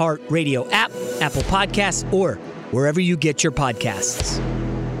iHeartRadio app, Apple Podcasts, or wherever you get your podcasts.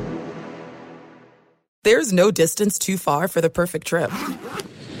 There's no distance too far for the perfect trip.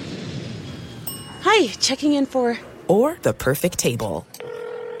 Hi, checking in for... Or the perfect table.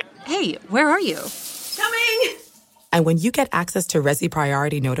 Hey, where are you? Coming! And when you get access to Resi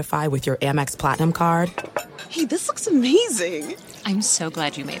Priority Notify with your Amex Platinum card... Hey, this looks amazing! I'm so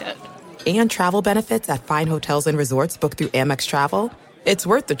glad you made it. And travel benefits at fine hotels and resorts booked through Amex Travel, it's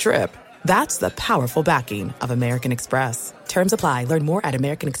worth the trip. That's the powerful backing of American Express. Terms apply. Learn more at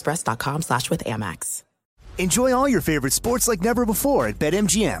americanexpress.com/withAmex. Enjoy all your favorite sports like never before at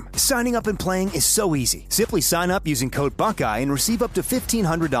BetMGM. Signing up and playing is so easy. Simply sign up using code Buckeye and receive up to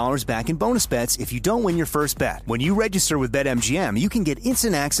 $1,500 back in bonus bets if you don't win your first bet. When you register with BetMGM, you can get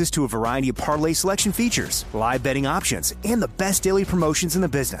instant access to a variety of parlay selection features, live betting options, and the best daily promotions in the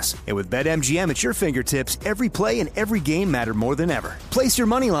business. And with BetMGM at your fingertips, every play and every game matter more than ever. Place your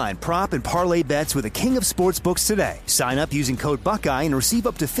moneyline, prop, and parlay bets with the king of sportsbooks today. Sign up using code Buckeye and receive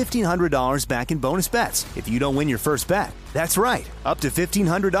up to $1,500 back in bonus bets if you don't win your first bet. That's right, up to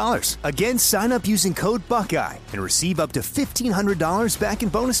 $1,500. Again, sign up using code Buckeye and receive up to $1,500 back in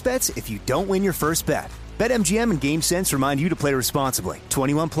bonus bets if you don't win your first bet. BetMGM and GameSense remind you to play responsibly.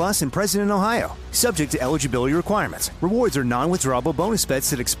 21 plus and present in Ohio. Subject to eligibility requirements. Rewards are non-withdrawable bonus bets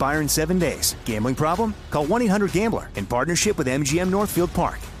that expire in 7 days. Gambling problem? Call 1-800-GAMBLER in partnership with MGM Northfield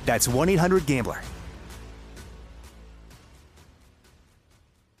Park. That's 1-800-GAMBLER.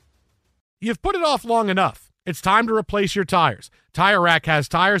 You've put it off long enough. It's time to replace your tires. Tire Rack has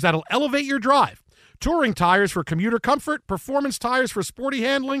tires that'll elevate your drive. Touring tires for commuter comfort, performance tires for sporty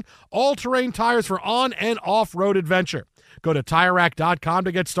handling, all-terrain tires for on- and off-road adventure. Go to TireRack.com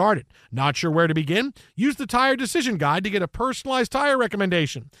to get started. Not sure where to begin? Use the Tire Decision Guide to get a personalized tire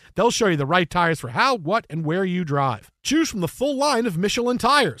recommendation. They'll show you the right tires for how, what, and where you drive. Choose from the full line of Michelin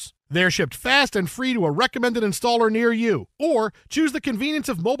tires. They're shipped fast and free to a recommended installer near you. Or choose the convenience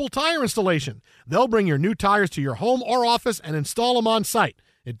of mobile tire installation. They'll bring your new tires to your home or office and install them on site.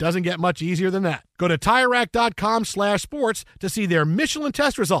 It doesn't get much easier than that. Go to TireRack.com/sports to see their Michelin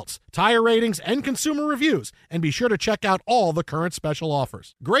test results, tire ratings, and consumer reviews, and be sure to check out all the current special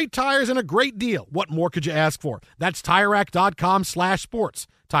offers. Great tires and a great deal. What more could you ask for? That's TireRack.com/sports.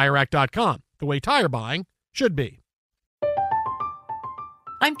 TireRack.com, the way tire buying should be.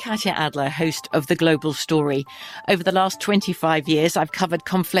 I'm Katya Adler, host of The Global Story. Over the last 25 years, I've covered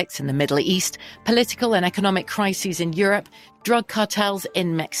conflicts in the Middle East, political and economic crises in Europe, drug cartels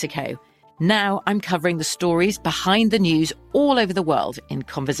in Mexico. Now I'm covering the stories behind the news all over the world in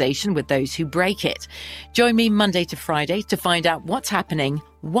conversation with those who break it. Join me Monday to Friday to find out what's happening,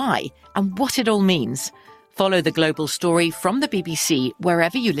 why, and what it all means. Follow The Global Story from the BBC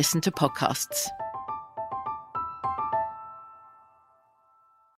wherever you listen to podcasts.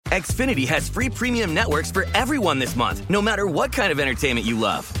 Xfinity has free premium networks for everyone this month, no matter what kind of entertainment you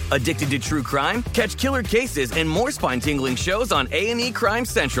love. Addicted to true crime? Catch killer cases and more spine-tingling shows on A&E Crime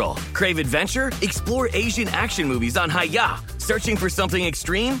Central. Crave adventure? Explore Asian action movies on Hi-Ya. Searching for something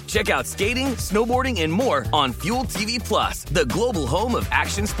extreme? Check out skating, snowboarding, and more on Fuel TV Plus, the global home of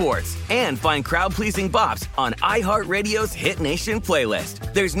action sports. And find crowd-pleasing bops on iHeartRadio's Hit Nation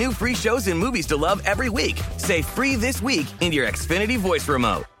playlist. There's new free shows and movies to love every week. Say free this week in your Xfinity voice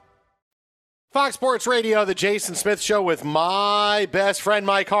remote. Fox Sports Radio, the Jason Smith Show with my best friend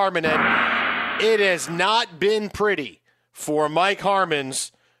Mike Harmon. And it has not been pretty for Mike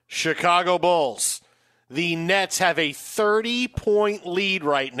Harmon's Chicago Bulls. The Nets have a 30-point lead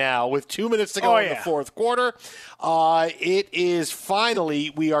right now with 2 minutes to go in the fourth quarter. It is finally,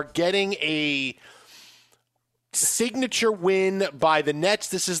 we are getting a signature win by the Nets.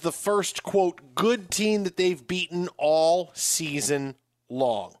 This is the first, quote, good team that they've beaten all season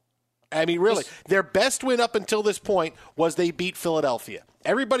long. I mean, really, their best win up until this point was they beat Philadelphia.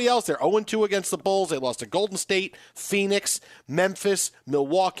 Everybody else, they're 0-2 against the Bulls. They lost to Golden State, Phoenix, Memphis,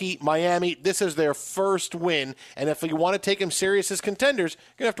 Milwaukee, Miami. This is their first win. And if you want to take them serious as contenders,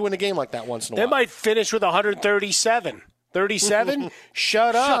 you're going to have to win a game like that once in a while. They might finish with 137. 37?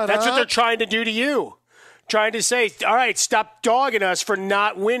 Shut up. That's what they're trying to do to you. Trying to say, all right, stop dogging us for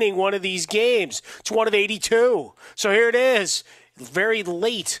not winning one of these games. It's one of 82. So here it is. Very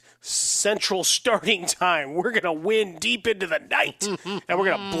late Central starting time. We're going to win deep into the night, and we're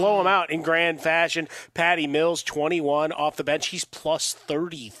going to blow them out in grand fashion. Patty Mills, 21 off the bench. He's plus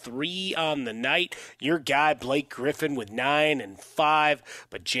 33 on the night. Your guy, Blake Griffin, with 9 and 5.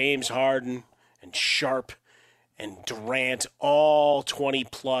 But James Harden and Sharp and Durant, all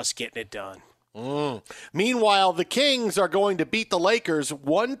 20-plus, getting it done. Meanwhile, the Kings are going to beat the Lakers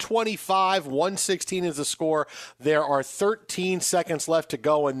 125-116 is the score. There are 13 seconds left to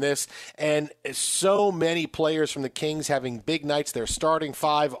go in this, and so many players from the Kings having big nights. They're starting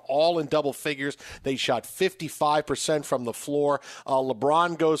five, all in double figures. They shot 55% from the floor.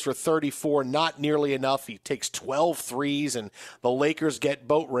 LeBron goes for 34, not nearly enough. He takes 12 threes, and the Lakers get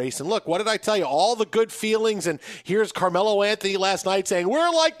boat race. And look, what did I tell you? All the good feelings, and here's Carmelo Anthony last night saying,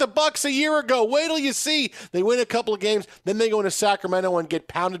 we're like the Bucks a year ago. Wait till you see. They win a couple of games, then they go into Sacramento and get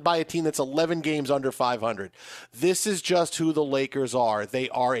pounded by a team that's 11 games under 500. This is just who the Lakers are. They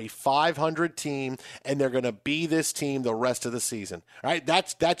are a 500 team, and they're going to be this team the rest of the season. All right?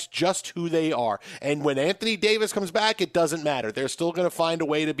 That's just who they are. And when Anthony Davis comes back, it doesn't matter. They're still going to find a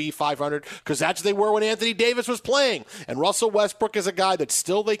way to be 500 because that's what they were when Anthony Davis was playing. And Russell Westbrook is a guy that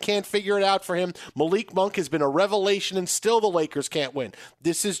still they can't figure it out for him. Malik Monk has been a revelation, and still the Lakers can't win.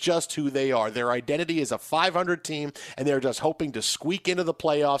 This is just who they are. Their identity is a 500 team, and they're just hoping to squeak into the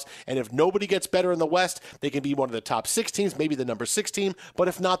playoffs. And if nobody gets better in the West, they can be one of the top 6 teams, maybe the number 6 team. But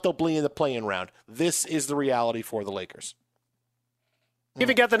if not, they'll be in the play-in round. This is the reality for the Lakers.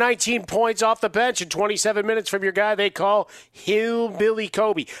 Even got the 19 points off the bench in 27 minutes from your guy they call Hillbilly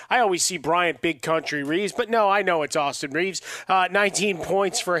Kobe. I always see Bryant Big Country Reeves, but no, I know it's Austin Reeves. 19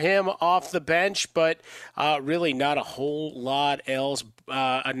 points for him off the bench, but really not a whole lot else.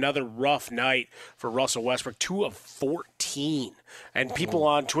 Another rough night for Russell Westbrook, 2 of 14. And people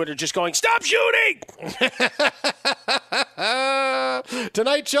on Twitter just going, stop shooting!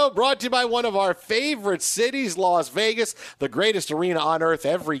 Tonight's show brought to you by one of our favorite cities, Las Vegas, the greatest arena on earth.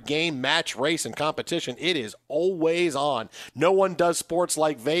 Every game, match, race, and competition, it is always on. No one does sports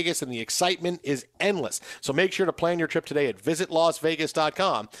like Vegas, and the excitement is endless. So make sure to plan your trip today at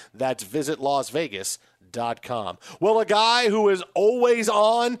visitlasvegas.com. That's visitlasvegas.com. Well, a guy who is always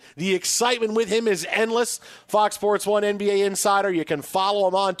on, the excitement with him is endless. Fox Sports 1 NBA Insider. You can follow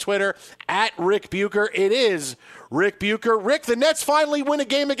him on Twitter at Rick Bucher. It is Rick Bucher. Rick, the Nets finally win a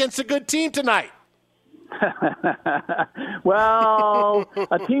game against a good team tonight. Well,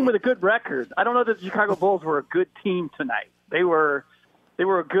 a team with a good record. I don't know that the Chicago Bulls were a good team tonight. They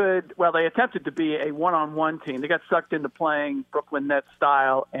they attempted to be a one-on-one team. They got sucked into playing Brooklyn Nets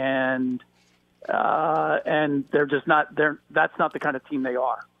style, and they're just not. That's not the kind of team they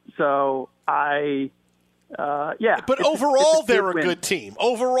are. So But overall, they're a good team.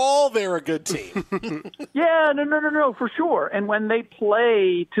 Overall, they're a good team. Yeah, no, for sure. And when they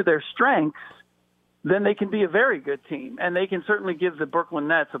play to their strengths, then they can be a very good team, and they can certainly give the Brooklyn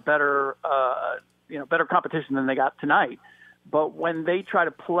Nets a better competition than they got tonight. But when they try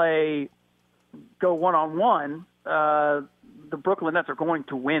to go one-on-one, the Brooklyn Nets are going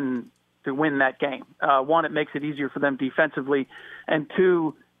to win that game. One, it makes it easier for them defensively, and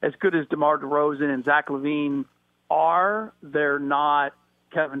two, as good as DeMar DeRozan and Zach LaVine are, they're not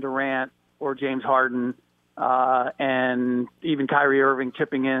Kevin Durant or James Harden, and even Kyrie Irving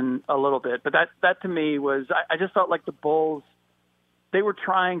chipping in a little bit. But that to me was, I just felt like the Bulls, they were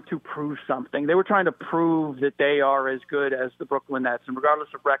trying to prove something. They were trying to prove that they are as good as the Brooklyn Nets. And regardless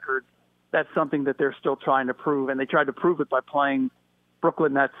of record, that's something that they're still trying to prove. And they tried to prove it by playing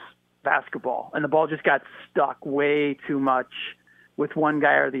Brooklyn Nets basketball. And the ball just got stuck way too much with one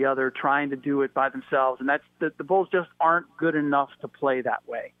guy or the other trying to do it by themselves. And that's the Bulls just aren't good enough to play that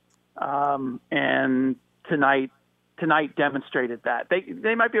way. And tonight demonstrated that.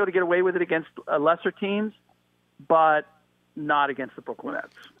 They might be able to get away with it against lesser teams, but not against the Brooklyn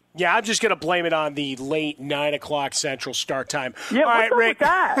Nets. Yeah, I'm just going to blame it on the late 9 o'clock Central start time. Yeah, all what's right, up Rick. with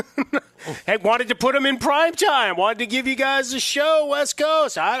that? Hey, wanted to put them in prime time. Wanted to give you guys a show, West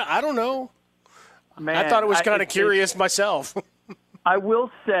Coast. I don't know. Man, I thought it was kind of curious myself. I will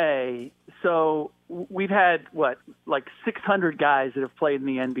say, so we've had, 600 guys that have played in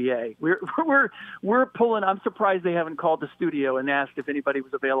the NBA. We're pulling. I'm surprised they haven't called the studio and asked if anybody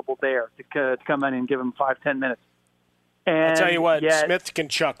was available there to come in and give them 5-10 minutes. And I'll tell you what, Smith can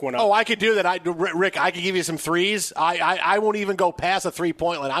chuck one up. Oh, I could do that. Rick, I could give you some threes. I won't even go past a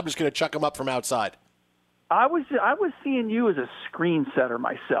three-point line. I'm just going to chuck them up from outside. I was seeing you as a screen setter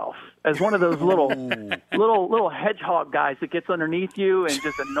myself, as one of those little hedgehog guys that gets underneath you and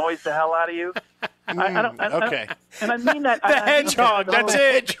just annoys the hell out of you. Okay. And I mean that. The hedgehog, that's it.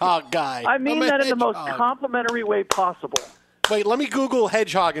 Hedgehog guy. I mean that in the most complimentary way possible. Wait, let me Google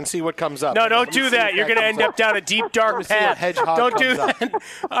hedgehog and see what comes up. No, don't do that. You're going to end up down a deep, dark path. Don't do that.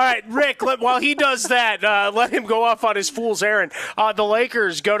 All right, Rick, while he does that, let him go off on his fool's errand. The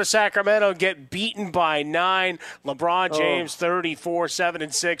Lakers go to Sacramento, get beaten by 9. LeBron James,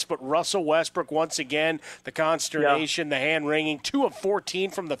 34-7-6. But Russell Westbrook, once again, the consternation, the hand-wringing, 2 of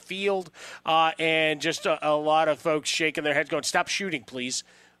 14 from the field, and just a lot of folks shaking their heads going, stop shooting, please.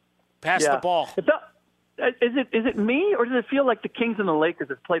 Pass the ball. Is it me, or does it feel like the Kings and the Lakers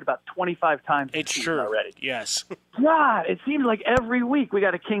have played about 25 times it's true already? Yes. God, it seems like every week we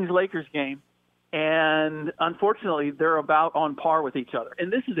got a Kings-Lakers game, and unfortunately they're about on par with each other.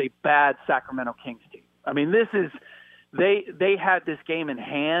 And this is a bad Sacramento Kings team. I mean, they had this game in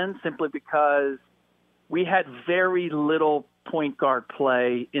hand simply because we had very little point guard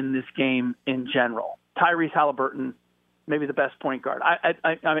play in this game in general. Tyrese Halliburton, maybe the best point guard. I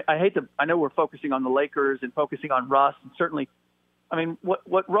know we're focusing on the Lakers and focusing on Russ, and certainly, I mean,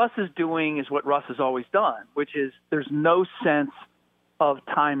 what Russ is doing is what Russ has always done, which is there's no sense of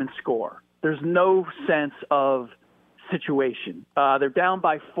time and score. There's no sense of situation. They're down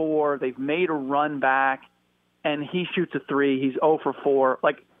by 4. They've made a run back, and he shoots a 3. He's 0 for 4.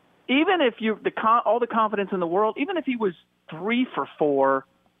 Like, even if all the confidence in the world, even if he was 3 for 4.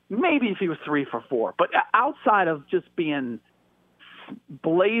 Maybe if he was 3 for 4. But outside of just being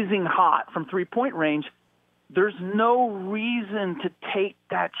blazing hot from three-point range, there's no reason to take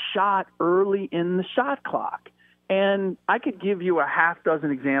that shot early in the shot clock. And I could give you a half dozen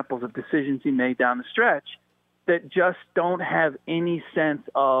examples of decisions he made down the stretch that just don't have any sense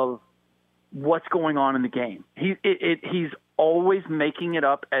of what's going on in the game. He's always making it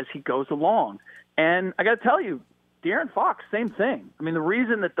up as he goes along. And I got to tell you, De'Aaron Fox, same thing. I mean, the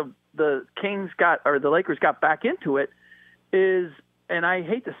reason that the Lakers got back into it is, and I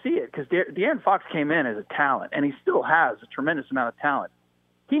hate to see it because De'Aaron Fox came in as a talent, and he still has a tremendous amount of talent.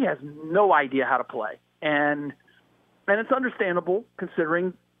 He has no idea how to play, and it's understandable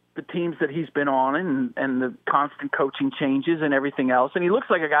considering the teams that he's been on and the constant coaching changes and everything else. And he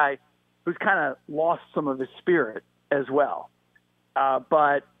looks like a guy who's kind of lost some of his spirit as well.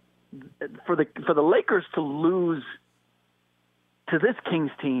 But for the Lakers to lose to this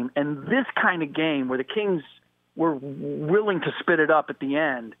Kings team and this kind of game where the Kings were willing to spit it up at the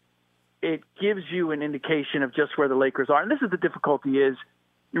end, it gives you an indication of just where the Lakers are. And this is the difficulty is,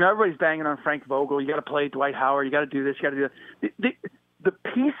 everybody's banging on Frank Vogel. You got to play Dwight Howard. You got to do this. You got to do that. The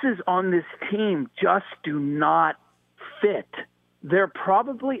pieces on this team just do not fit they're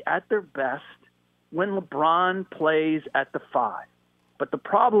probably at their best when LeBron plays at the 5. But the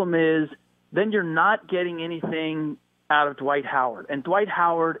problem is then you're not getting anything out of Dwight Howard. And Dwight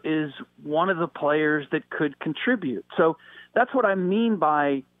Howard is one of the players that could contribute. So that's what I mean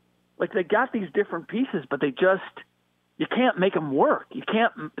by, like, they got these different pieces, but you can't make them work. You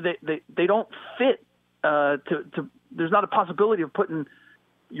can't, they don't fit there's not a possibility of putting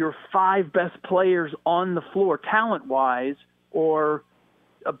your 5 best players on the floor talent-wise or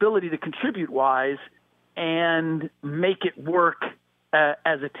ability to contribute-wise and make it work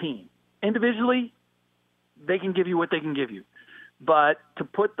as a team. Individually, they can give you what they can give you. But to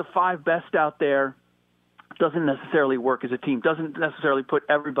put the 5 best out there doesn't necessarily work as a team, doesn't necessarily put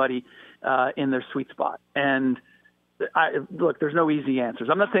everybody in their sweet spot. And look, there's no easy answers.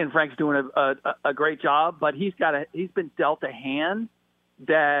 I'm not saying Frank's doing a great job, but he's been dealt a hand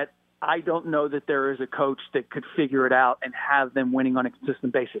that I don't know that there is a coach that could figure it out and have them winning on a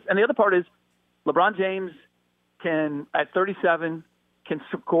consistent basis. And the other part is LeBron James at 37, can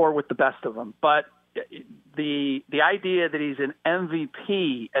score with the best of them. But the idea that he's an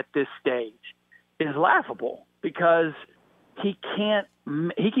MVP at this stage is laughable because he can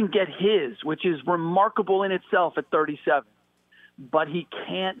get his, which is remarkable in itself at 37, but he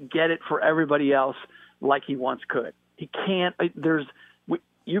can't get it for everybody else like he once could. He can't.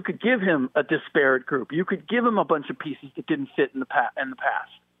 You could give him a disparate group. You could give him a bunch of pieces that didn't fit in the past,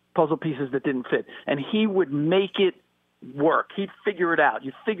 puzzle pieces that didn't fit, and he would make it work. He'd figure it out.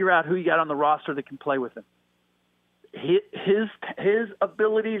 You figure out who you got on the roster that can play with him. His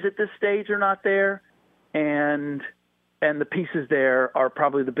abilities at this stage are not there, and the pieces there are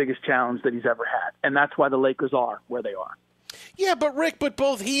probably the biggest challenge that he's ever had, and that's why the Lakers are where they are. Yeah, but Rick,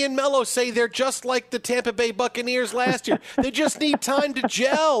 both he and Melo say they're just like the Tampa Bay Buccaneers last year. They just need time to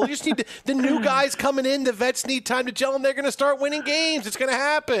gel. They just need the new guys coming in. The vets need time to gel, and they're going to start winning games. It's going to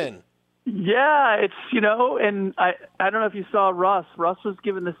happen. Yeah, it's, and I don't know if you saw Russ. Russ was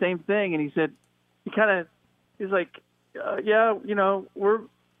given the same thing, and he said, he's like, yeah, we're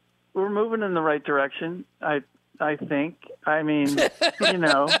moving in the right direction. I think. I mean,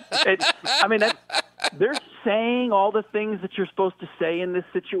 they're saying all the things that you're supposed to say in this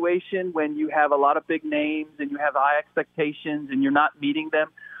situation when you have a lot of big names and you have high expectations and you're not meeting them.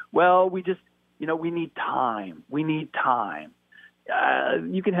 Well, we just, we need time. We need time.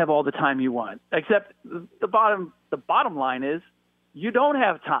 You can have all the time you want, except the bottom line is you don't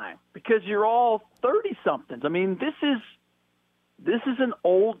have time because you're all 30-somethings. I mean, this is an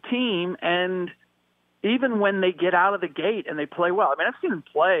old team, and even when they get out of the gate and they play well, I mean, I've seen them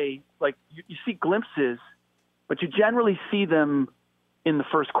play, like you see glimpses, but you generally see them in the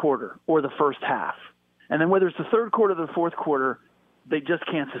first quarter or the first half. And then whether it's the third quarter or the fourth quarter, they just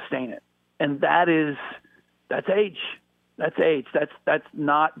can't sustain it. And that's age. That's age. That's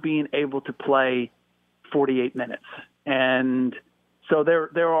not being able to play 48 minutes. And so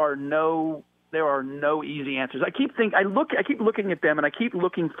there are no easy answers. I keep looking at them, and I keep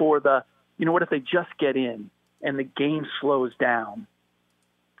looking for what if they just get in and the game slows down?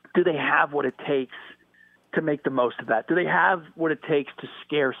 Do they have what it takes to make the most of that? Do they have what it takes to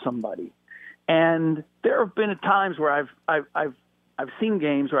scare somebody? And there have been times where I've seen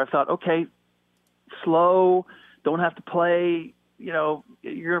games where I thought, okay, slow, don't have to play. You're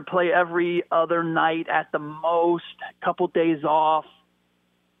going to play every other night at the most, a couple days off.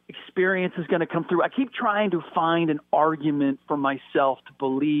 Experience is going to come through. I keep trying to find an argument for myself to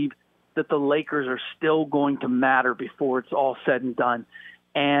believe that the Lakers are still going to matter before it's all said and done.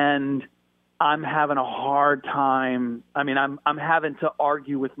 And I'm having a hard time. I mean, I'm having to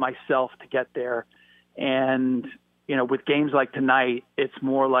argue with myself to get there. And, with games like tonight, it's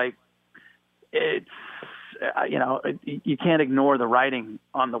more like you can't ignore the writing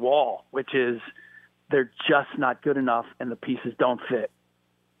on the wall, which is they're just not good enough and the pieces don't fit.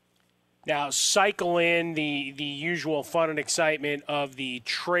 Now, cycle in the usual fun and excitement of the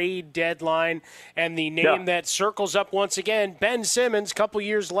trade deadline and the name that circles up once again, Ben Simmons, couple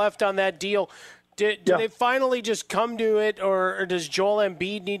years left on that deal. Do they finally just come to it, or does Joel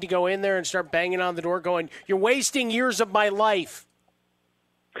Embiid need to go in there and start banging on the door going, you're wasting years of my life?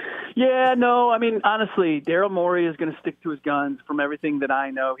 Yeah, no, I mean, honestly, Daryl Morey is going to stick to his guns from everything that I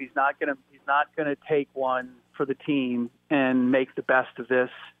know. He's not going to take one for the team and make the best of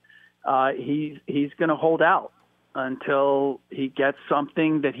this. He's going to hold out until he gets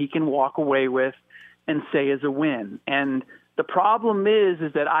something that he can walk away with and say is a win. And the problem is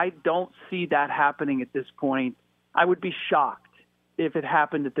that I don't see that happening at this point. I would be shocked if it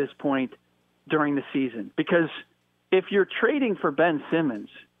happened at this point during the season, because if you're trading for Ben Simmons,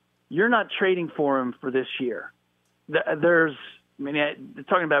 you're not trading for him for this year. There's I mean, they're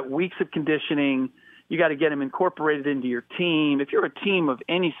talking about weeks of conditioning. You got to get him incorporated into your team. If you're a team of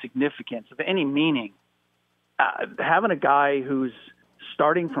any significance, of any meaning, having a guy who's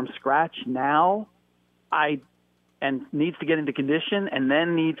starting from scratch now, and needs to get into condition and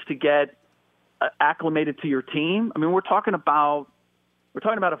then needs to get acclimated to your team. I mean, we're talking about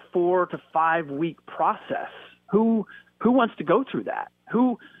a 4 to 5 week process. Who wants to go through that?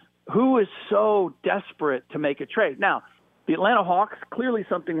 Who is so desperate to make a trade? Now, the Atlanta Hawks, clearly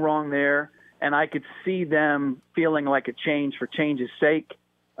something wrong there, and I could see them feeling like a change for change's sake.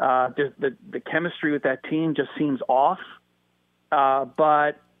 The chemistry with that team just seems off.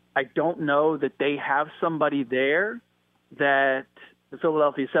 But I don't know that they have somebody there that the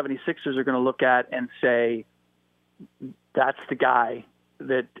Philadelphia 76ers are going to look at and say, that's the guy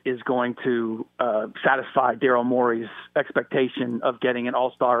that is going to satisfy Daryl Morey's expectation of getting an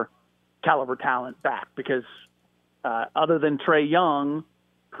all-star caliber talent back. Because other than Trae Young,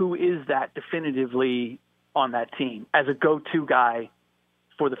 who is that definitively on that team as a go-to guy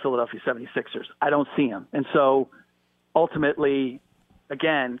for the Philadelphia 76ers? I don't see him. And so ultimately,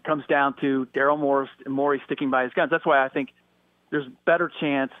 again, comes down to Daryl Morey sticking by his guns. That's why I think there's a better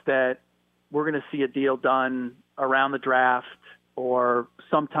chance that we're going to see a deal done around the draft or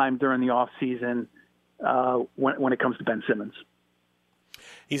sometime during the offseason when it comes to Ben Simmons.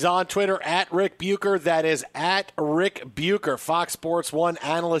 He's on Twitter at Rick Bucher. That is at Rick Bucher, Fox Sports 1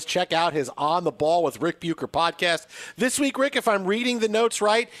 analyst. Check out his On the Ball with Rick Bucher podcast. This week, Rick, if I'm reading the notes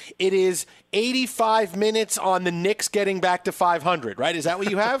right, it is 85 minutes on the Knicks getting back to 500, right? Is that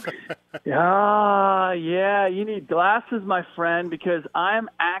what you have? Yeah, you need glasses, my friend, because I'm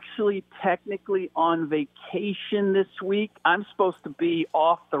actually technically on vacation this week. I'm supposed to be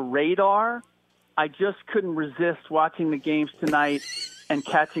off the radar. I just couldn't resist watching the games tonight and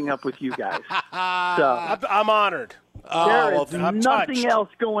catching up with you guys. So I'm honored. There is I'm nothing touched. else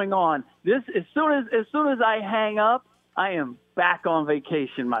going on. This as soon as I hang up, I am back on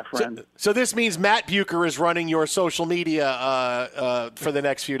vacation, my friend. So this means Matt Bucher is running your social media for the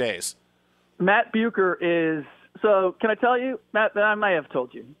next few days. Matt Bucher is – so can I tell you, Matt, I may have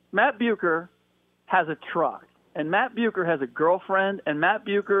told you. Matt Bucher has a truck, and Matt Bucher has a girlfriend, and Matt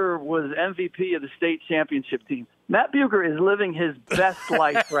Bucher was MVP of the state championship team. Matt Bucher is living his best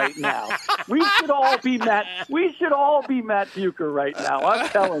life right now. We should all be Matt Bucher right now. I'm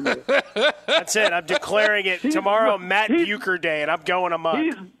telling you. That's it. I'm declaring it tomorrow, Matt Bucher Day, and I'm going amok.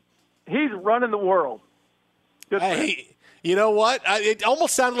 He's running the world. Hey, you know what? It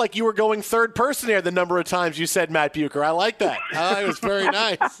almost sounded like you were going third person there the number of times you said Matt Bucher. I like that. It was very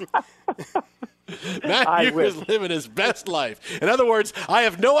nice. Matt Bucher's living his best life. In other words, I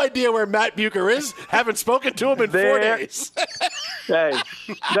have no idea where Matt Bucher is. Haven't spoken to him in 4 days. Hey,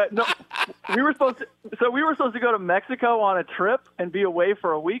 we were supposed to go to Mexico on a trip and be away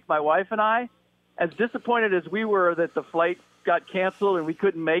for a week, my wife and I. As disappointed as we were that the flight got canceled and we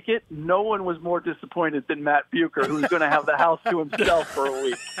couldn't make it, no one was more disappointed than Matt Bucher, who's going to have the house to himself for a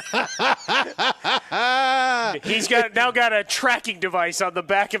week. He's now got a tracking device on the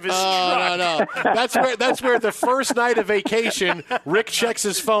back of his truck. No. That's where the first night of vacation, Rick checks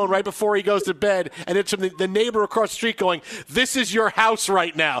his phone right before he goes to bed, and it's from the neighbor across the street going, "This is your house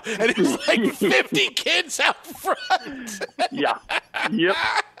right now," and it's like 50 kids out front. Yeah. Yep.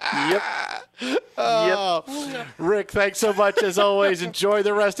 Rick, thanks so much as always. Enjoy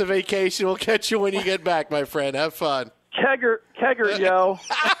the rest of vacation. We'll catch you when you get back, my friend. Have fun. Kegger, yo.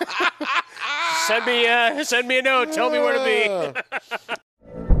 Send me a note. Tell me where to be.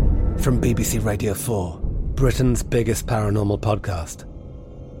 From BBC Radio 4, Britain's biggest paranormal podcast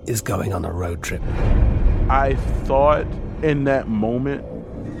is going on a road trip. I thought in that moment,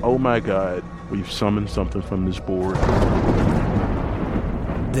 oh my God, we've summoned something from this board.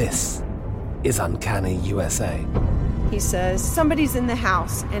 This is Uncanny USA. He says, somebody's in the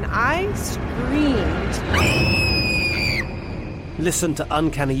house, and I screamed. Listen to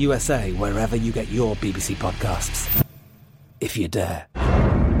Uncanny USA wherever you get your BBC podcasts, if you dare.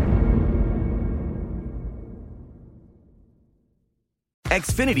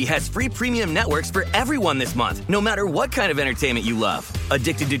 Xfinity has free premium networks for everyone this month, no matter what kind of entertainment you love.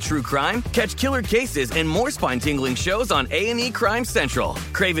 Addicted to true crime? Catch killer cases and more spine-tingling shows on A&E Crime Central.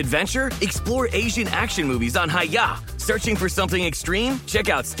 Crave adventure? Explore Asian action movies on Hi-Ya. Searching for something extreme? Check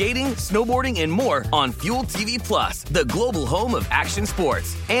out skating, snowboarding, and more on Fuel TV Plus, the global home of action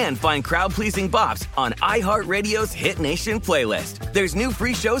sports. And find crowd-pleasing bops on iHeartRadio's Hit Nation playlist. There's new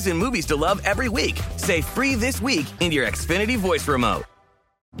free shows and movies to love every week. Say free this week in your Xfinity voice remote.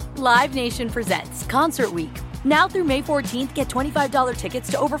 Live Nation presents Concert Week. Now through May 14th, get $25 tickets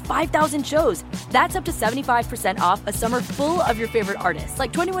to over 5,000 shows. That's up to 75% off a summer full of your favorite artists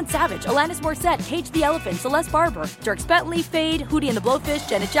like 21 Savage, Alanis Morissette, Cage the Elephant, Celeste Barber, Dierks Bentley, Fade, Hootie and the Blowfish,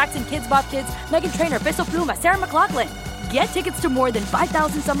 Janet Jackson, Kids Bop Kids, Meghan Trainor, Peso Pluma, Sarah McLachlan. Get tickets to more than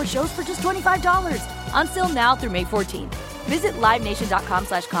 5,000 summer shows for just $25. Until now through May 14th. Visit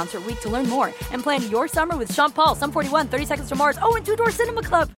LiveNation.com/Concert Week to learn more and plan your summer with Sean Paul, Sum 41, 30 Seconds to Mars, and Two Door Cinema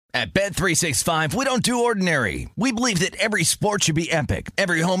Club. At Bet365, we don't do ordinary. We believe that every sport should be epic.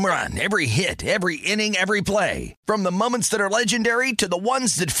 Every home run, every hit, every inning, every play. From the moments that are legendary to the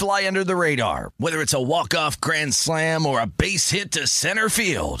ones that fly under the radar. Whether it's a walk-off grand slam or a base hit to center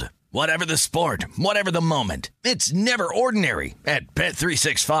field. Whatever the sport, whatever the moment, it's never ordinary at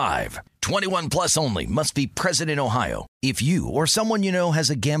Bet365. 21 plus only. Must be present in Ohio. If you or someone you know has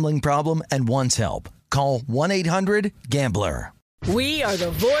a gambling problem and wants help, call 1-800-GAMBLER. We are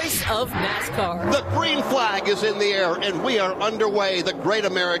the voice of NASCAR. The green flag is in the air, and we are underway. The Great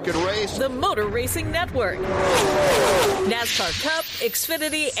American Race. The Motor Racing Network. NASCAR Cup,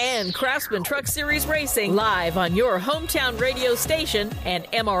 Xfinity, and Craftsman Truck Series Racing live on your hometown radio station and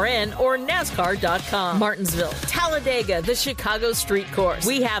MRN or NASCAR.com. Martinsville, Talladega, the Chicago Street Course.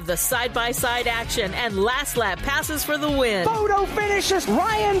 We have the side-by-side action and last lap passes for the win. Photo finishes.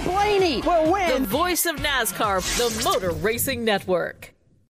 Ryan Blaney will win. The voice of NASCAR, the Motor Racing Network.